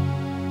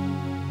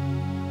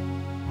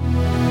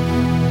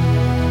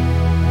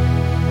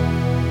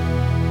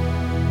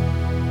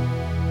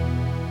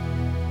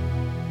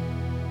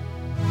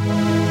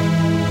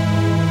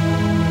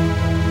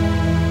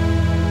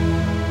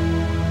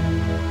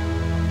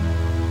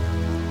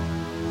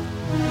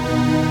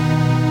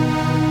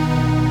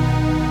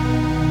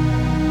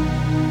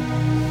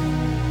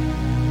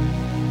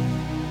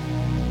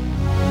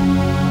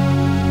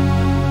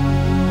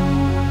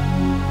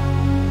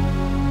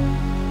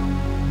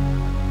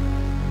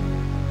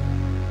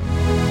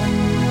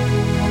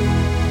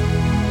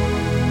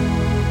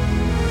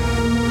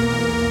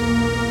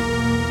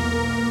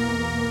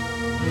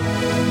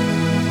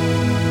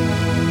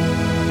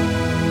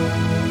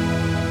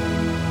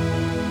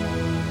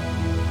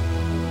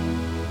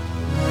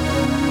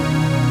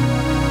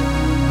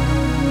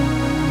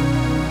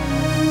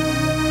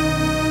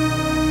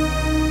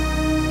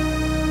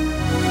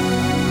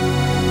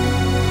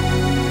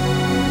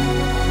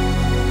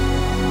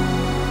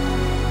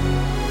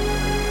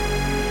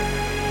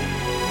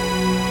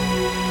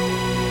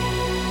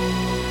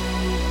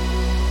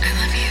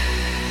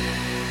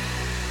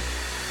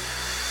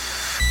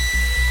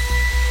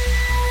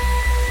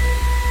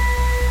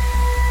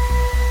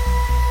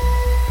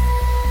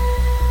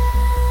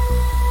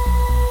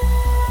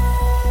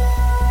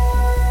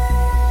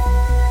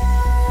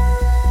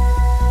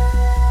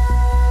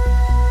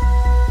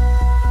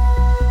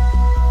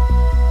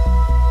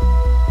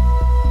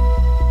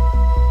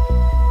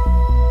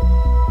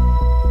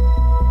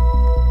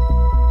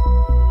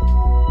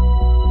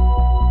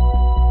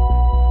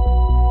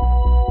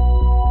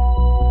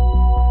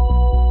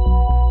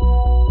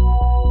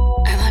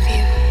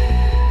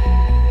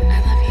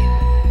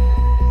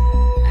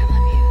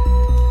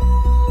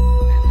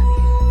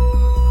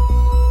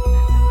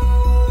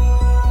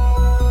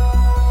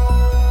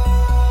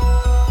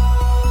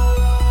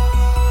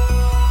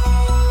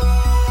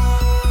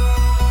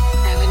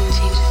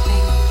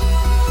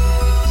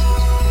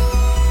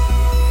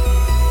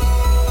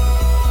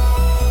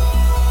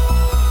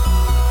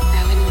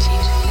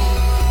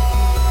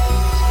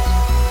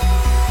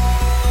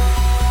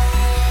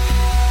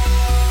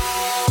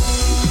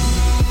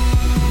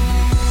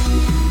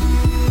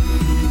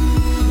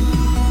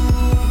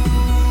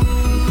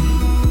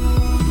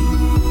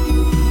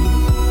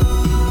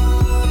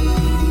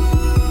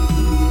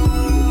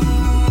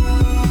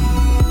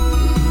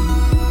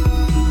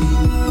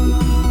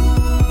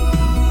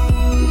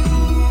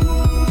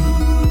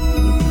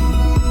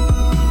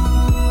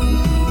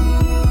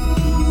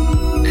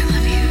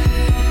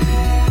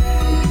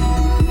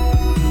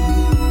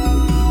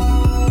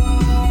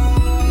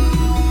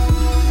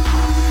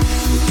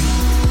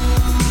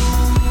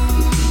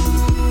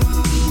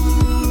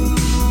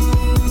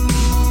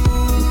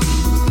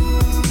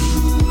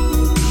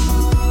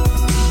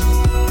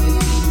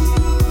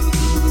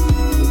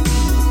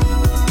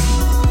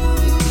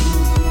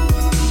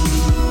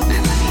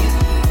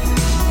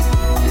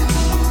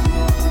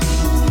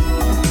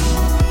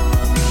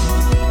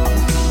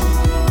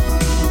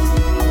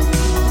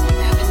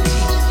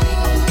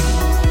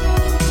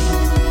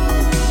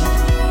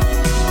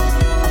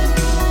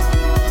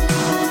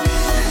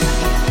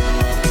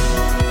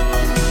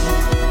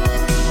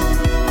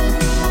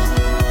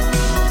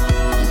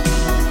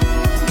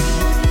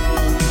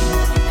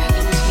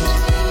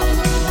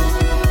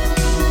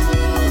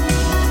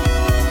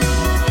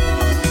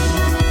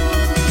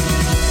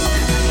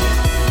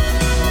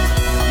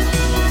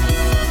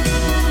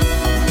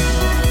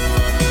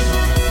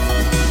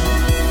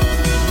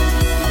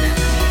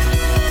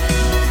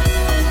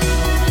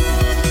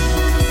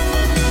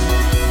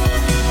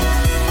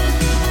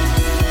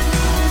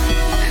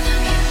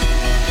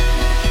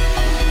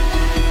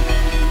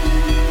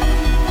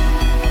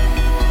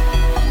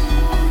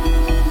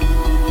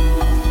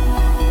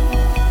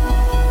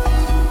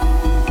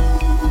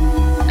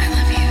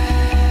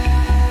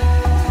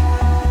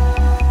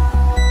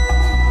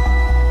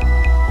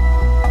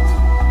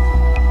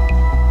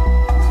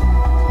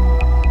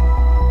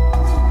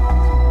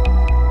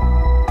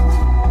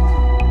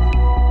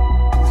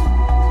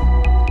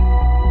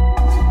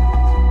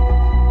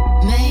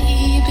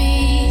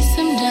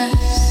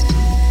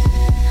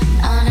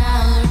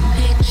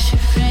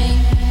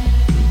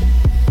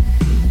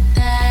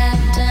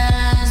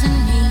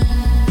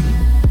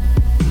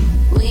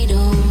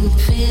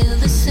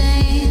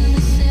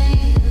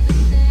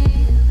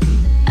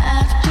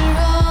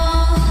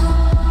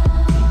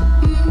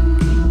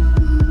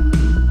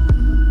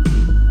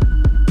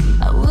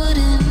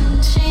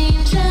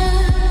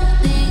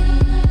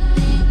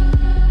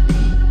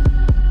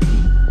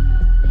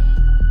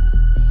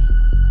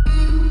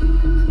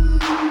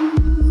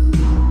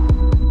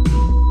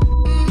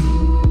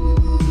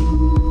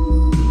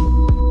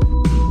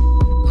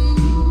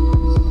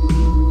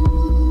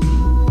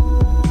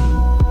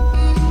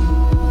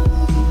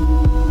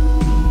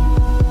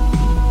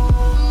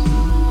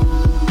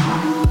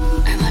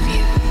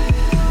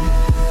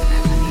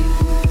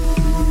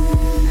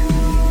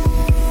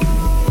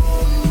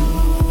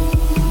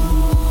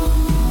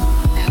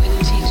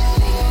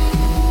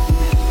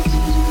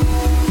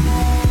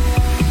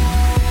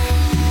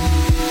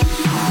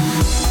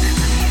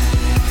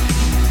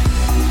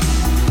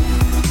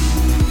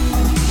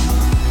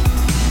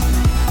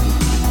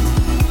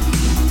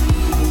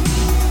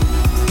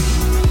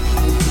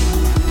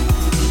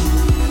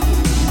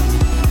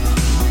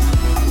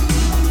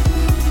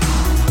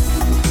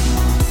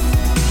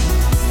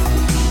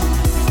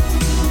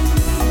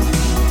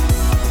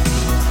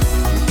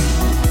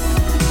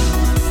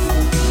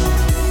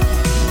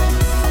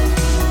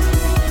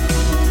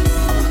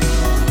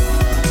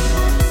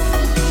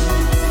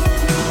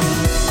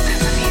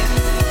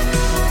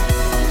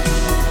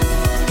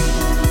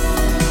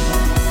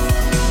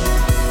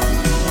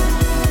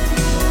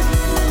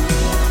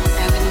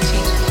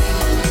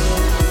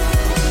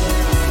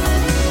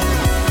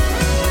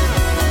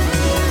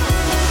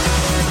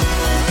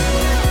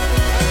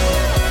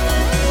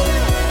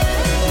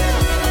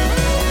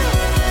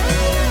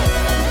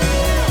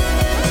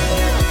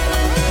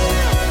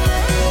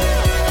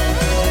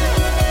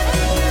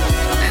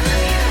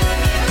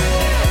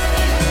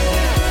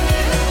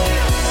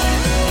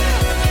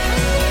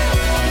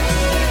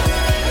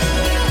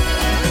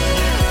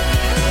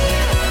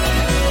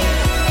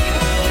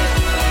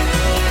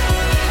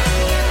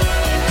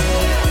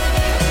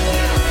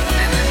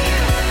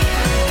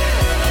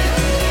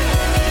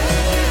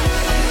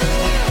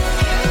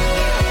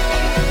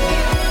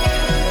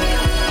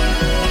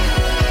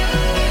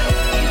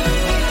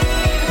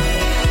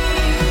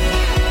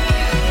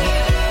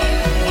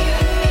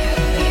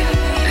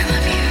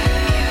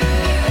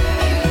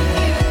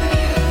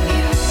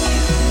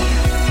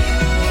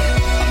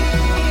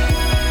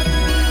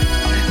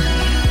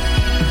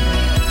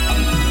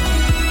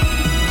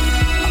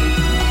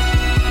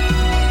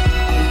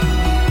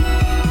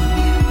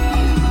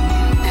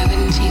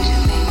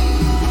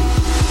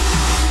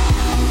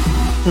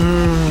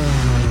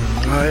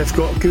 I've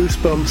got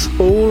goosebumps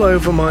all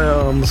over my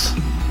arms.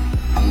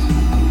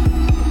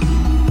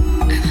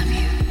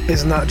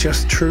 Isn't that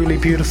just truly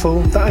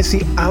beautiful? That is the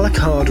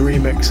Alucard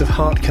remix of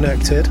Heart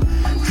Connected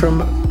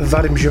from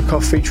Vadim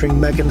Zhukov featuring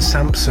Megan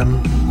Sampson.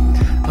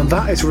 And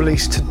that is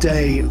released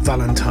today,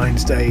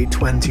 Valentine's Day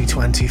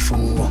 2024.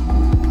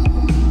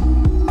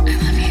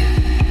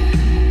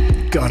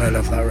 God, I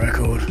love that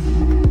record.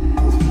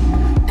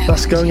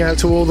 That's going out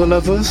to all the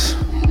lovers.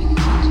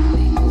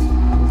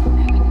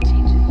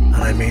 And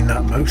I mean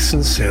that most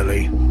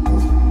sincerely.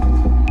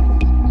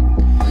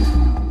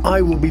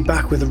 I will be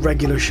back with a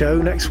regular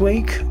show next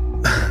week.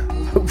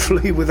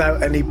 Hopefully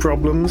without any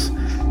problems.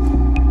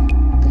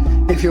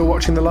 If you're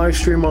watching the live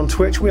stream on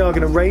Twitch, we are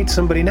going to raid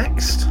somebody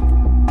next.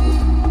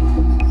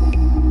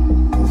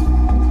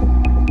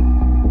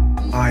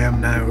 I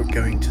am now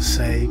going to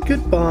say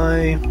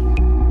goodbye.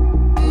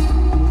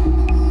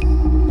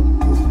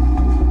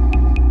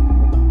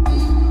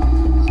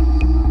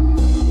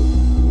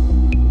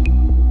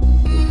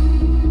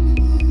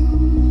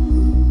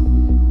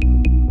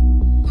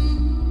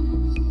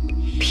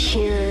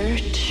 Pure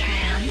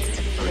Trance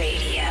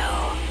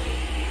Radio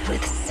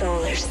with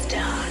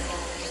Solarstone.